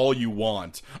ways all you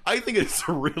want. I think it's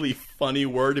a really funny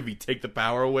word if you take the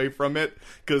power away from it,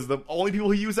 because the only people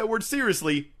who use that word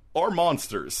seriously are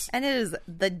monsters. And it is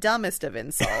the dumbest of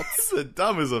insults. It's the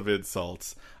dumbest of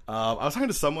insults. I was talking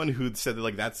to someone who said that,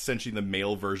 like, that's essentially the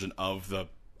male version of the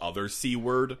other C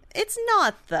word. It's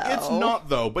not, though. It's not,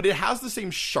 though, but it has the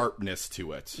same sharpness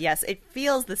to it. Yes, it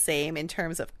feels the same in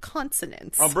terms of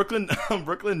consonants. On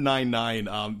Brooklyn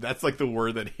Nine-Nine, that's like the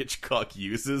word that Hitchcock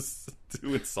uses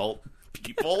to insult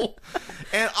people.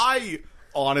 And I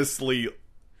honestly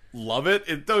love it.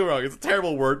 Don't get me wrong, it's a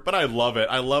terrible word, but I love it.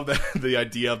 I love the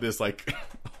idea of this, like,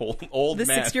 old the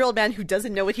man. 6-year-old man who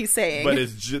doesn't know what he's saying. But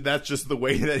that's just the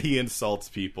way that he insults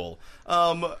people.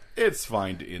 It's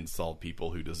fine to insult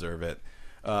people who deserve it.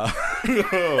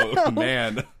 Oh,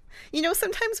 man. You know,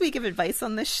 sometimes we give advice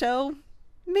on this show.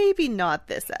 Maybe not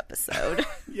this episode.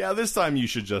 Yeah, this time you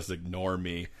should just ignore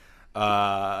me.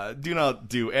 Do not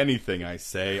do anything I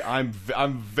say. I'm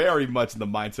very much in the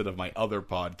mindset of my other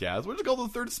podcast, which is called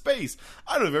The Third Space.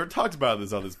 I don't know if I've ever talked about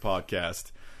this on this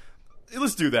podcast.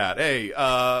 Let's do that. Hey,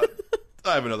 I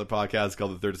have another podcast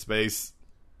called The Third Space.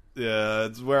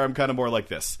 It's where I'm kind of more like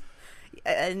this.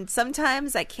 And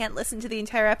sometimes I can't listen to the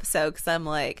entire episode because I'm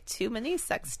like, too many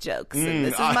sex jokes, and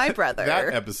this is my brother.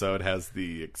 That episode has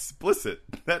the explicit...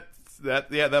 That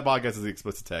podcast has the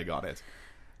explicit tag on it.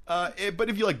 But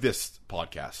if you like this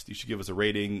podcast, you should give us a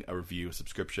rating, a review, a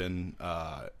subscription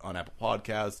on Apple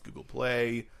Podcasts, Google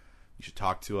Play. You should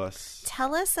talk to us.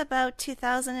 Tell us about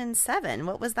 2007.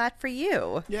 What was that for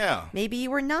you? Yeah. Maybe you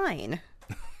were 9.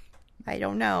 I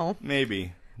don't know.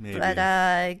 Maybe. But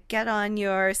get on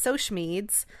your social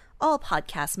meds, all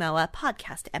Podcast MOA,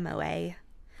 Podcast MOA.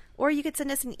 Or you could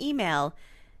send us an email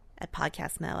at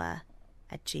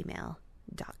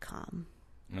podcastmoa@gmail.com.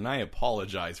 And I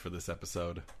apologize for this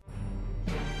episode.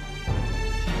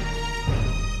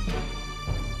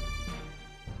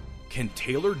 Can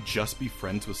Taylor just be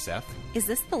friends with Seth? Is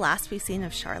this the last we've seen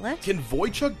of Charlotte? Can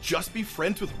Wojciech just be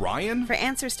friends with Ryan? For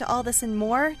answers to all this and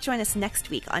more, join us next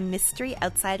week on Mystery,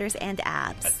 Outsiders, and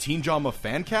Abs. A Teen Drama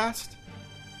Fancast?